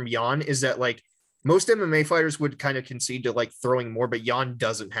standpoint from Jan is that like Most MMA fighters would kind of concede to like throwing more, but Jan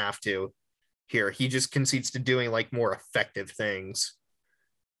doesn't have to here. He just concedes to doing like more effective things.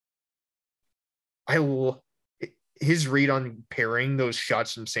 I will his read on parrying those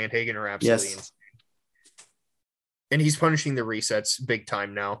shots from Sandhagen are absolutely Yes. insane. And he's punishing the resets big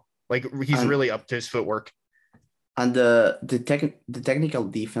time now. Like he's really up to his footwork. And the technical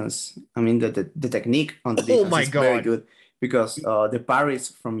defense, I mean the technique on the defense is very good because the parries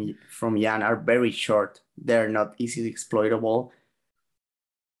from Jan are very short. They're not easily exploitable.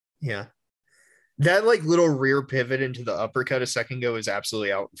 Yeah. That like little rear pivot into the uppercut a second ago is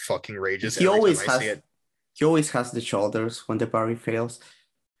absolutely out fucking outrageous. He always has the shoulders when the parry fails.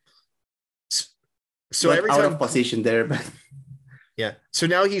 So not every out time of position there, but yeah. So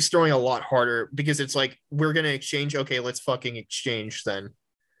now he's throwing a lot harder because it's like we're gonna exchange. Okay, let's fucking exchange then.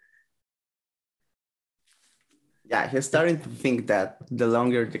 Yeah, he's starting to think that the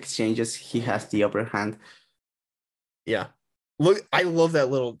longer the exchanges, he has the upper hand. Yeah. Look, I love that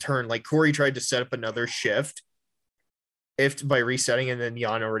little turn. Like Corey tried to set up another shift if by resetting, and then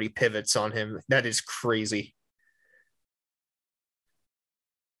Jan already pivots on him. That is crazy.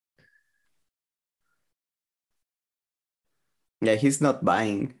 Yeah, he's not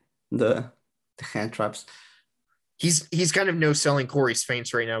buying the hand traps. He's kind of no selling Corey's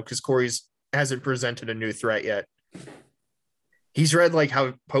feints right now because Corey's hasn't presented a new threat yet. He's read like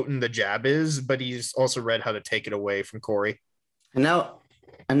how potent the jab is, but he's also read how to take it away from Corey. And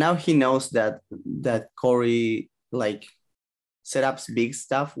now he knows that Corey like set up big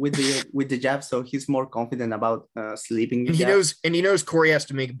stuff with the jab, so he's more confident about sleeping. And he knows Corey has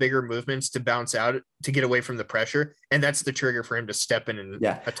to make bigger movements to bounce out to get away from the pressure, and that's the trigger for him to step in and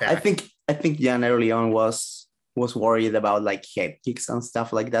attack. I think Jan early on was worried about like head kicks and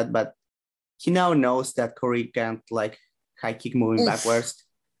stuff like that, but he now knows that Corey can't like high kick moving backwards,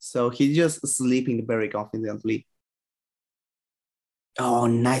 so he's just sleeping very confidently. Oh,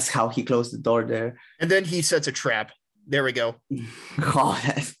 nice how he closed the door there. And then he sets a trap. There we go. God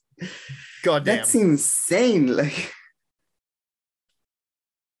damn. That's insane. Like,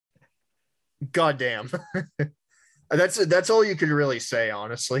 God damn. That's all you could really say,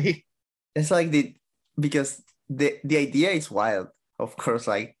 honestly. It's like because the idea is wild, of course.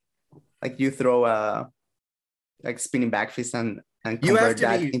 Like you throw a like spinning back fist and convert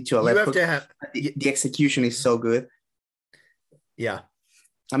that into a left hook. The execution is so good. Yeah.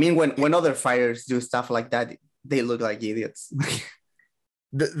 I mean, when other fighters do stuff like that, they look like idiots.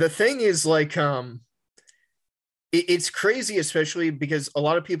 The thing is like it's crazy, especially because a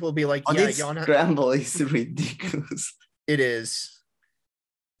lot of people will be like, this scramble is ridiculous. It is.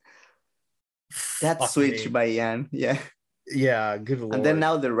 That switch by Jan. Yeah, good lord. And then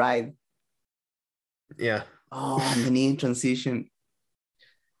now the ride. Yeah. Oh, and the knee in transition.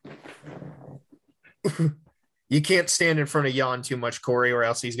 You can't stand in front of Jan too much, Corey, or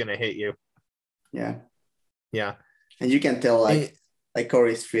else he's gonna hit you. Yeah. Yeah. And you can tell like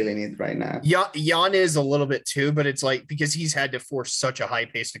Corey's feeling it right now. Jan is a little bit too, but it's like because he's had to force such a high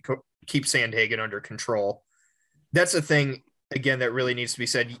pace to keep Sandhagen under control. That's the thing, again, that really needs to be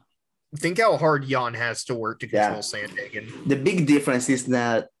said. Think how hard Jan has to work to control Sandhagen. The big difference is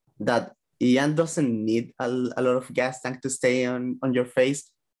that Jan doesn't need a lot of gas tank to stay on your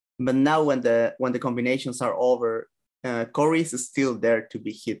face. But now when the combinations are over, Corey is still there to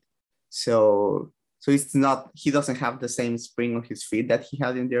be hit. So it's not, he doesn't have the same spring on his feet that he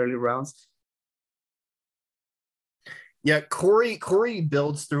had in the early rounds. Yeah, Corey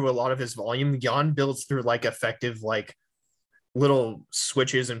builds through a lot of his volume. Jan builds through like effective like little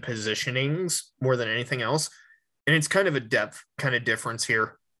switches and positionings more than anything else. And it's kind of a depth kind of difference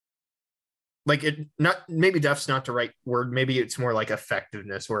here. Like maybe depth's not the right word. Maybe it's more like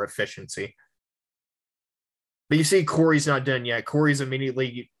effectiveness or efficiency. But you see, Corey's not done yet. Corey's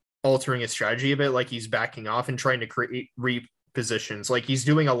immediately altering his strategy a bit, like he's backing off and trying to create repositions. Like he's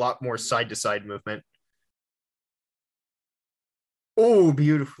doing a lot more side-to-side movement. Oh,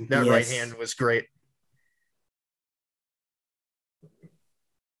 beautiful. That right hand was great.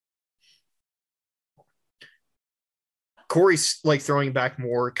 Corey's like throwing back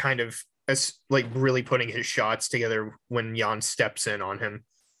more, kind of as like really putting his shots together when Jan steps in on him.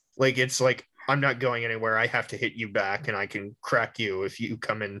 Like it's like, I'm not going anywhere. I have to hit you back and I can crack you if you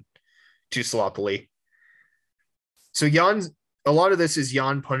come in too sloppily. So a lot of this is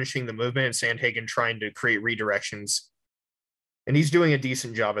Jan punishing the movement and Sandhagen trying to create redirections. And he's doing a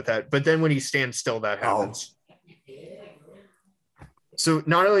decent job at that. But then when he stands still, that happens. So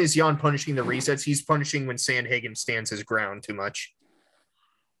not only is Jan punishing the resets, he's punishing when Sandhagen stands his ground too much.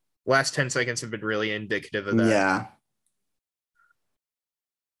 Last 10 seconds have been really indicative of that. Yeah.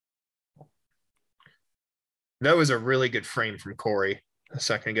 That was a really good frame from Corey a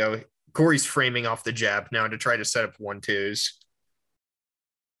second ago. Corey's framing off the jab now to try to set up 1-2s.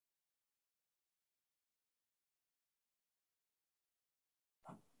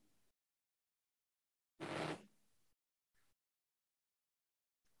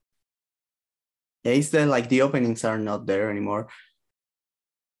 Yeah, it's that like the openings are not there anymore.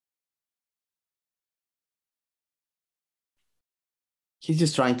 He's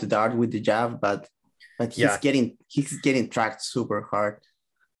just trying to dart with the jab, but Yeah. he's getting tracked super hard.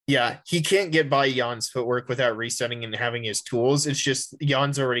 Yeah, he can't get by Jan's footwork without resetting and having his tools. It's just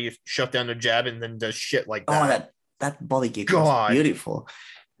Jan's already shut down the jab and then does shit like that. Oh, that body kick was beautiful.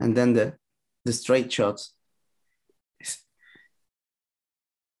 And then the straight shots.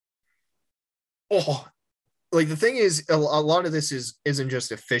 Oh, like the thing is, a lot of this isn't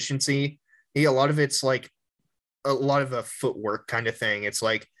just efficiency. A lot of it's like a lot of a footwork kind of thing. It's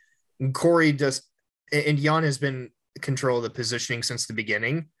like Corey does, and Jan has been control of the positioning since the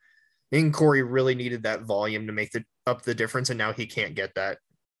beginning. And Corey really needed that volume to make up the difference, and now he can't get that.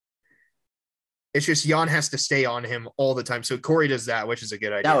 It's just Jan has to stay on him all the time. So Corey does that, which is a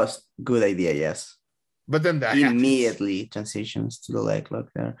good idea. That was a good idea, yes. But then that immediately transitions to the leg lock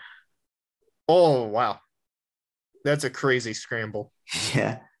there. Oh, wow. That's a crazy scramble.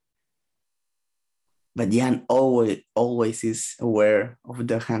 Yeah. But Jan always is aware of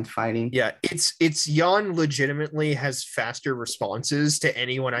the hand fighting. Yeah, it's Jan legitimately has faster responses to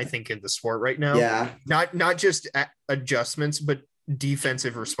anyone I think in the sport right now. Yeah. Not just adjustments, but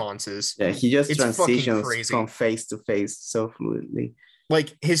defensive responses. Yeah, he just transitions from face to face so fluidly.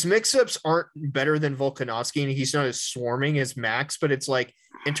 Like his mix-ups aren't better than Volkanovski, and he's not as swarming as Max, but it's like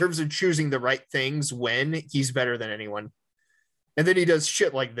in terms of choosing the right things when he's better than anyone. And then he does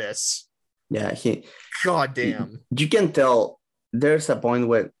shit like this. Yeah, God damn. You can tell there's a point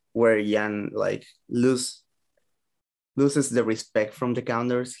where Jan like loses the respect from the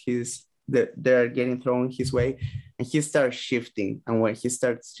counters they're getting thrown his way, and he starts shifting. And when he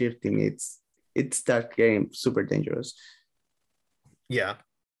starts shifting, it starts getting super dangerous. Yeah.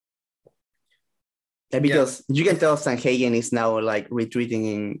 Because you can tell Sanhagen is now like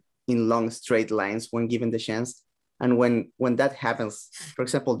retreating in long straight lines when given the chance. And when that happens, for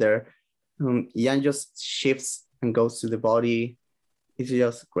example, Jan just shifts and goes to the body. It's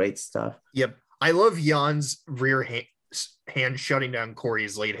just great stuff. Yep. I love Jan's rear hand shutting down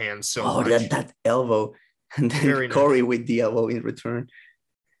Corey's late hand so much. Oh, that elbow. And then very Corey nice. With the elbow in return.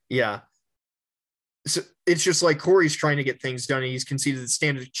 Yeah. So it's just like Corey's trying to get things done and he's conceded the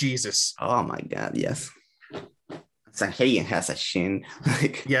standard. Jesus. Oh my God, yes. Sanhagen has a shin.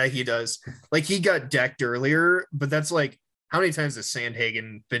 Yeah, he does. Like he got decked earlier, but that's like, how many times has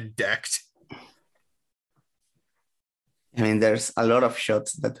Sandhagen been decked? I mean, there's a lot of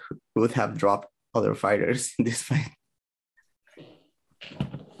shots that would have dropped other fighters in this fight.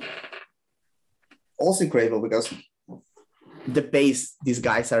 Also incredible because the pace these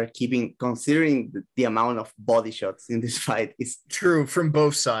guys are keeping, considering the amount of body shots in this fight, is true from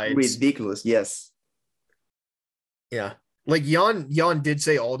both sides. Ridiculous, yes. Yeah. Like Jan did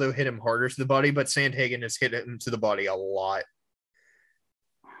say Aldo hit him harder to the body, but Sandhagen has hit him to the body a lot.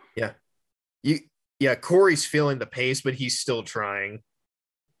 Yeah. Corey's feeling the pace, but he's still trying.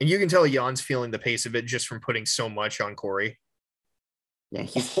 And you can tell Jan's feeling the pace of it just from putting so much on Corey. Yeah,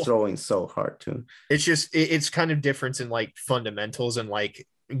 he's throwing so hard too. It's just, it's kind of difference in like fundamentals and like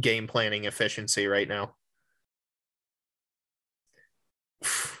game planning efficiency right now.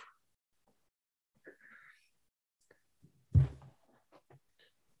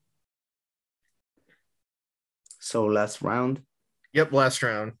 So last round? Yep, last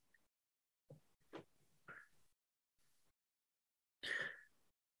round.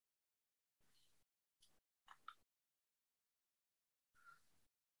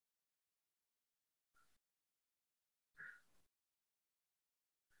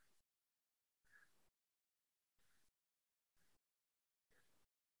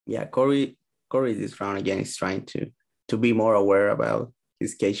 Yeah, Corey this round again is trying to be more aware about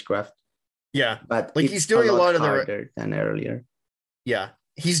his cagecraft. Yeah, but like he's doing a lot of the than earlier. Yeah,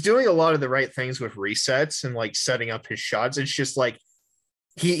 he's doing a lot of the right things with resets and like setting up his shots. It's just like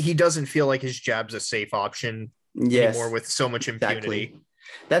he doesn't feel like his jab's a safe option anymore with so much impunity. Exactly.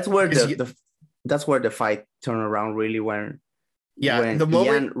 That's where that's where the fight turned around really when the moment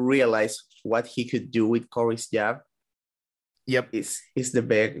Jan realized what he could do with Corey's jab. Yep, is the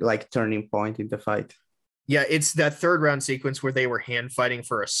big like turning point in the fight. Yeah, it's that third round sequence where they were hand fighting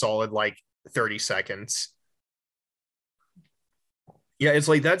for a solid like 30 seconds. Yeah, it's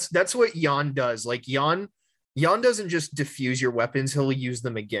like that's what Jan does. Like Jan doesn't just diffuse your weapons, he'll use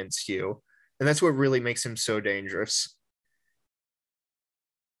them against you. And that's what really makes him so dangerous.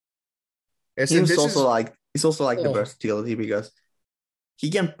 I said, He's this also is like the oh, versatility because he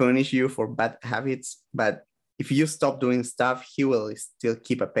can punish you for bad habits, but if you stop doing stuff, he will still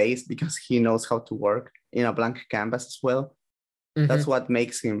keep a pace because he knows how to work in a blank canvas as well. That's mhm. what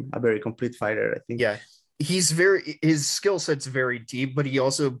makes him a very complete fighter, I think. Yeah. His skill set's very deep, but he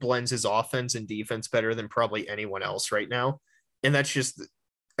also blends his offense and defense better than probably anyone else right now. And that's just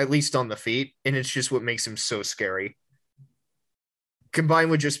at least on the feet. And it's just what makes him so scary.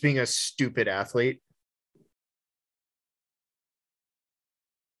 Combined with just being a stupid athlete.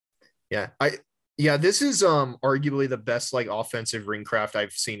 Yeah. This is arguably the best like offensive ring craft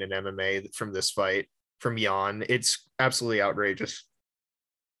I've seen in MMA from this fight from Jan. It's absolutely outrageous.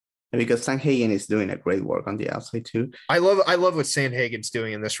 Because Sanhagen is doing a great work on the outside too. I love what Sandhagen's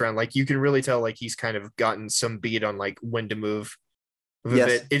doing in this round. Like you can really tell like he's kind of gotten some beat on like when to move a bit.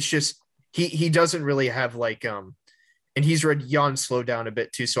 Yes. It's just he doesn't really have like and he's read Jan slow down a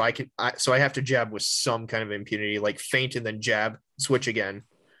bit too, so I have to jab with some kind of impunity, like feint and then jab, switch again.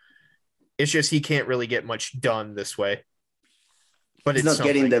 It's just he can't really get much done this way. But He's it's not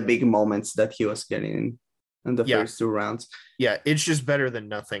getting something. the big moments that he was getting in the Yeah. first two rounds. Yeah. It's just better than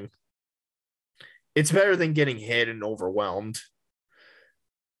nothing. It's better than getting hit and overwhelmed.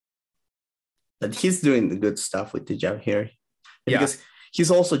 But he's doing the good stuff with the jab here. Yeah. Because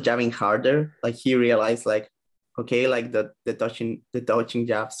he's also jabbing harder. Like he realized like, okay, like the touching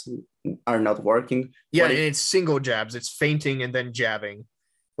jabs are not working. Yeah, and it's single jabs. It's feinting and then jabbing.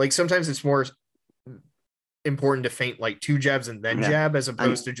 Like sometimes it's more important to feint like two jabs and then jab as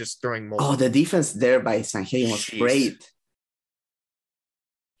opposed to just throwing multiple. Oh, the defense there by Sanhagen was great.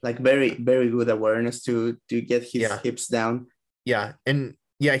 Like very, very good awareness to get his hips down. Yeah. And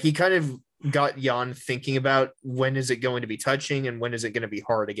yeah, he kind of got Jan thinking about when is it going to be touching and when is it going to be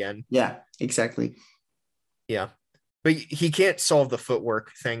hard again. Yeah, exactly. Yeah. But he can't solve the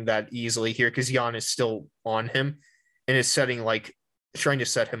footwork thing that easily here because Jan is still on him and is trying to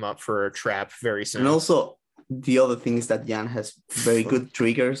set him up for a trap very soon. And also the other thing is that Jan has very good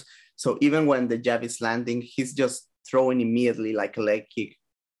triggers. So even when the jab is landing, he's just throwing immediately like a leg kick.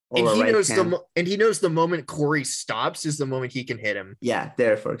 And he knows the moment Corey stops is the moment he can hit him. Yeah,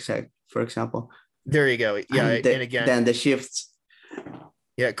 there for example. There you go. Yeah, and again, then the shifts.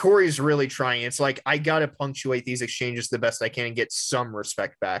 Yeah, Corey's really trying. It's like I gotta punctuate these exchanges the best I can and get some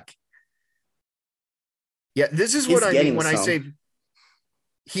respect back. Yeah, this is what I mean when I say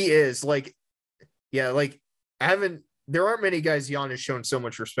he is like, yeah, like there aren't many guys Jan has shown so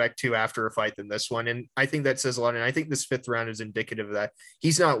much respect to after a fight than this one. And I think that says a lot. And I think this fifth round is indicative of that.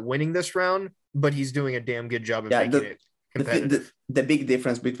 He's not winning this round, but he's doing a damn good job of making it competitive. The big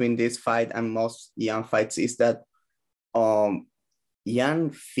difference between this fight and most Jan fights is that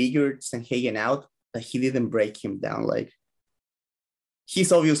Jan figured Sanhagen out, but he didn't break him down. Like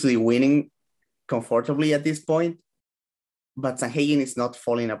he's obviously winning comfortably at this point, but Sanhagen is not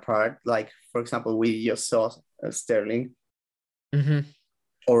falling apart. Like, for example, we just saw Sterling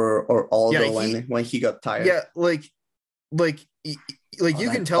or Aldo when he got tired. Yeah, like you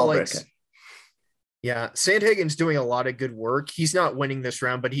can tell like yeah, Sandhagen's doing a lot of good work. He's not winning this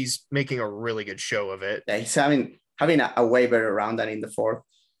round, but he's making a really good show of it. Yeah, he's having a way better round than in the fourth.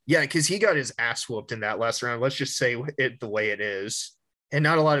 Yeah, because he got his ass whooped in that last round. Let's just say it the way it is. And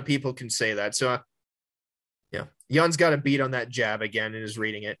not a lot of people can say that. So yeah, Jan's got a beat on that jab again and is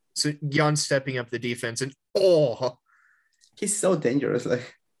reading it. So Jan's stepping up the defense and he's so dangerous.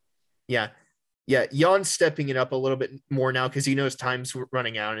 Like yeah, Jan's stepping it up a little bit more now because he knows time's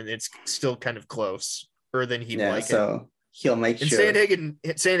running out and it's still kind of close or than he'd like so it. He'll make and sure.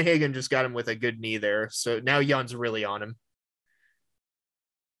 Sandhagen just got him with a good knee there. So now Jan's really on him.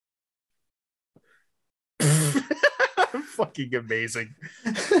 Fucking amazing.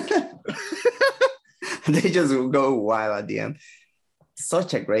 They just go wild at the end.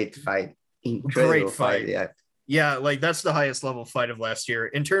 Such a great fight. Incredible great fight. Yeah, like that's the highest level fight of last year.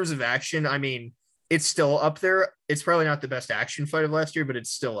 In terms of action, I mean, it's still up there. It's probably not the best action fight of last year, but it's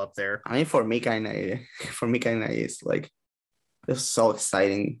still up there. I mean, for me, kind of, it's like it's so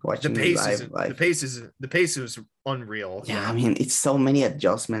exciting watching the pace is unreal. Yeah, I mean, it's so many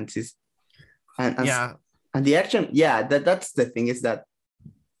adjustments. And the action, that's the thing is that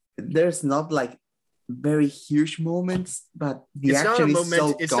there's not like very huge moments, but the action is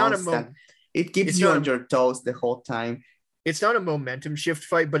so constant. It keeps you on your toes the whole time. It's not a momentum shift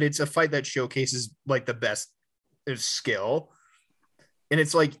fight, but it's a fight that showcases like the best skill. And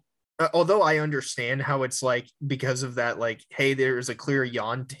it's like, although I understand how it's like because of that, like, hey, there's a clear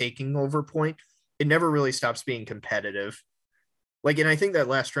Jan taking over point, it never really stops being competitive. Like, and I think that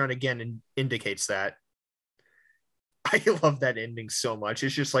last round again indicates that. I love that ending so much.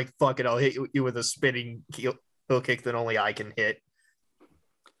 It's just like, fuck it, I'll hit you with a spinning heel kick that only I can hit.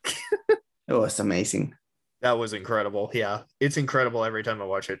 It was amazing. That was incredible. Yeah, it's incredible every time I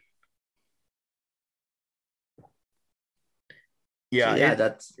watch it. So Yeah, yeah,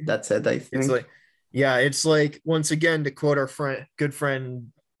 that's it. I it's think. like, yeah, it's like, once again, to quote our good friend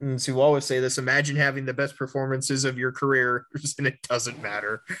who always say this: imagine having the best performances of your career, and it doesn't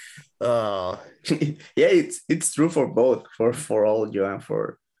matter. Uh, Yeah, it's true for both, for all you and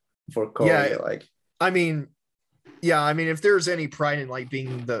for Corey. yeah, Like, I mean, yeah, I mean, if there's any pride in like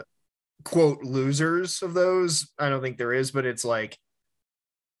being the quote losers of those, I don't think there is, but it's like,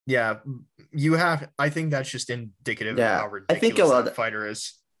 yeah, you have. I think that's just indicative of yeah, how I think a ridiculous that lot. fighter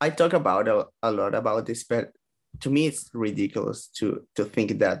is. I talk about a lot about this, but to me, it's ridiculous to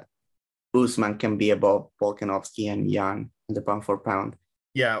think that Usman can be above Volkanovski and Yan in the pound for pound.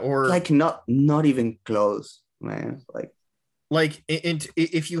 Yeah, or Like, not even close, man. like,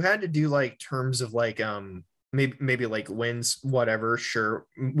 if you had to do like terms of like maybe like wins, whatever, sure,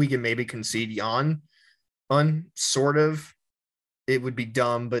 we can maybe concede on sort of. It would be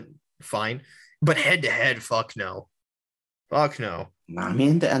dumb, but fine. But head to head, fuck no. I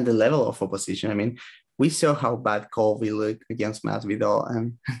mean, and the level of opposition. I mean, we saw how bad Colby looked against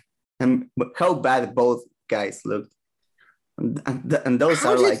Masvidal, and how bad both guys looked, and those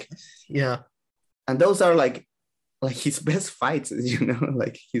How are did? like, Yeah. and those are like his best fights, you know,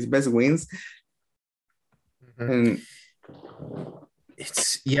 like his best wins. Mhm. And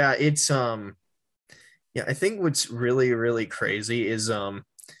It's yeah, I think what's really really crazy is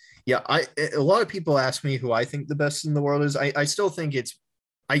yeah, I a lot of people ask me who I think the best in the world is. I still think it's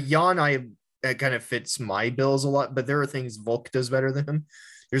I Jan I it kind of fits my bills a lot, but there are things Volk does better than him.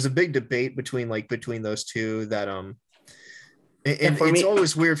 There's a big debate between those two that yeah, and it's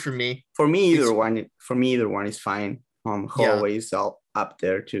always weird for me. It's for me either one is fine. Yeah. Holloway is up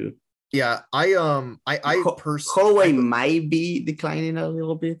there too. Yeah, Holloway might be declining a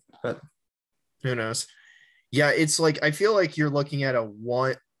little bit, but who knows? Yeah, it's like I feel like you're looking at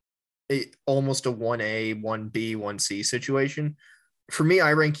almost a 1A, 1B, 1C situation. For me,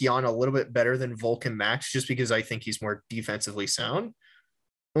 I rank Jan a little bit better than Vulcan Max just because I think he's more defensively sound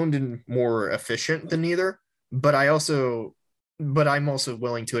and more efficient than either. But I'm also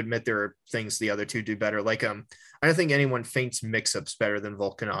willing to admit there are things the other two do better. Like I don't think anyone feints mix-ups better than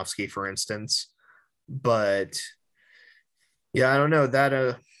Volkanovski, for instance. But yeah, I don't know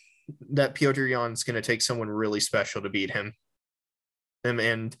that Piotr Jan's going to take someone really special to beat him.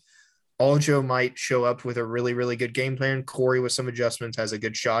 And Aljo might show up with a really, really good game plan. Corey, with some adjustments, has a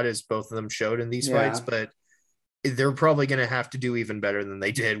good shot, as both of them showed in these fights, yeah. but they're probably going to have to do even better than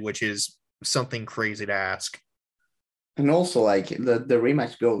they did, which is something crazy to ask. And also, like, the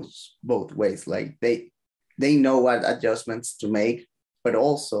rematch goes both ways. Like, they know what adjustments to make, but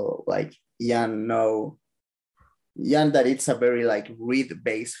also like Jan that it's a very like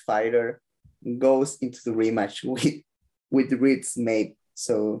read-based fighter, goes into the rematch with reads made.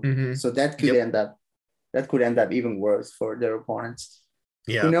 So Mm-hmm. so that could Yep. end up even worse for their opponents.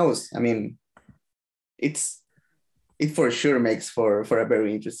 Yeah. Who knows? I mean, it for sure makes for a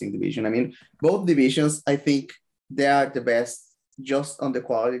very interesting division. I mean, both divisions, I think they are the best just on the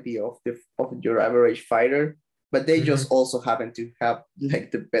quality of your average fighter, but they just also happen to have like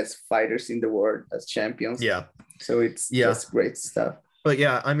the best fighters in the world as champions. Yeah. So it's Yeah. just great stuff. But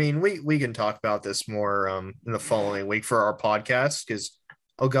yeah, I mean, we can talk about this more in the following week for our podcast because,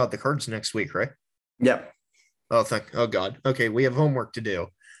 oh God, the card's next week, right? Yeah. Oh God. Okay, we have homework to do.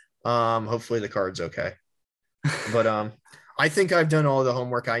 Hopefully the card's okay. But I think I've done all the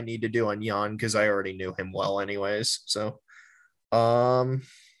homework I need to do on Jan because I already knew him well anyways. So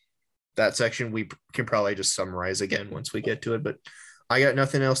that section we can probably just summarize again once we get to it. But I got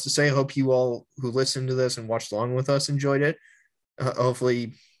nothing else to say. I hope you all who listened to this and watched along with us enjoyed it.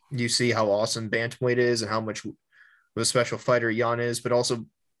 Hopefully you see how awesome bantamweight is and how much of a special fighter Jan is, but also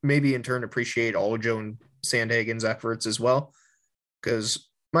maybe in turn appreciate Aljo and Sandhagen's efforts as well, because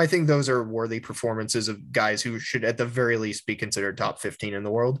I think those are worthy performances of guys who should at the very least be considered top 15 in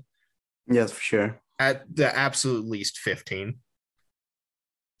the world. Yes, for sure. At the absolute least 15.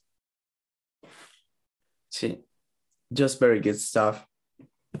 See, just very good stuff.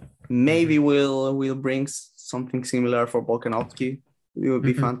 Maybe we'll bring something similar for Volkanovski. It would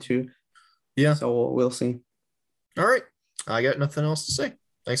be fun too. Yeah. So we'll see. All right. I got nothing else to say.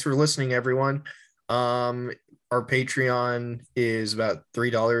 Thanks for listening, everyone. Our Patreon is about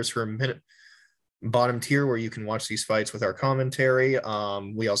 $3 for a minute bottom tier where you can watch these fights with our commentary.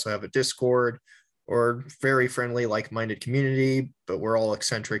 We also have a Discord or very friendly, like-minded community, but we're all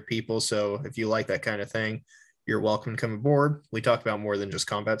eccentric people. So if you like that kind of thing, you're welcome to come aboard. We talk about more than just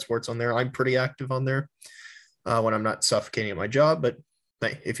combat sports on there. I'm pretty active on there when I'm not suffocating at my job. But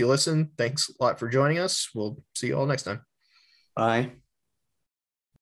if you listen, thanks a lot for joining us. We'll see you all next time. Bye.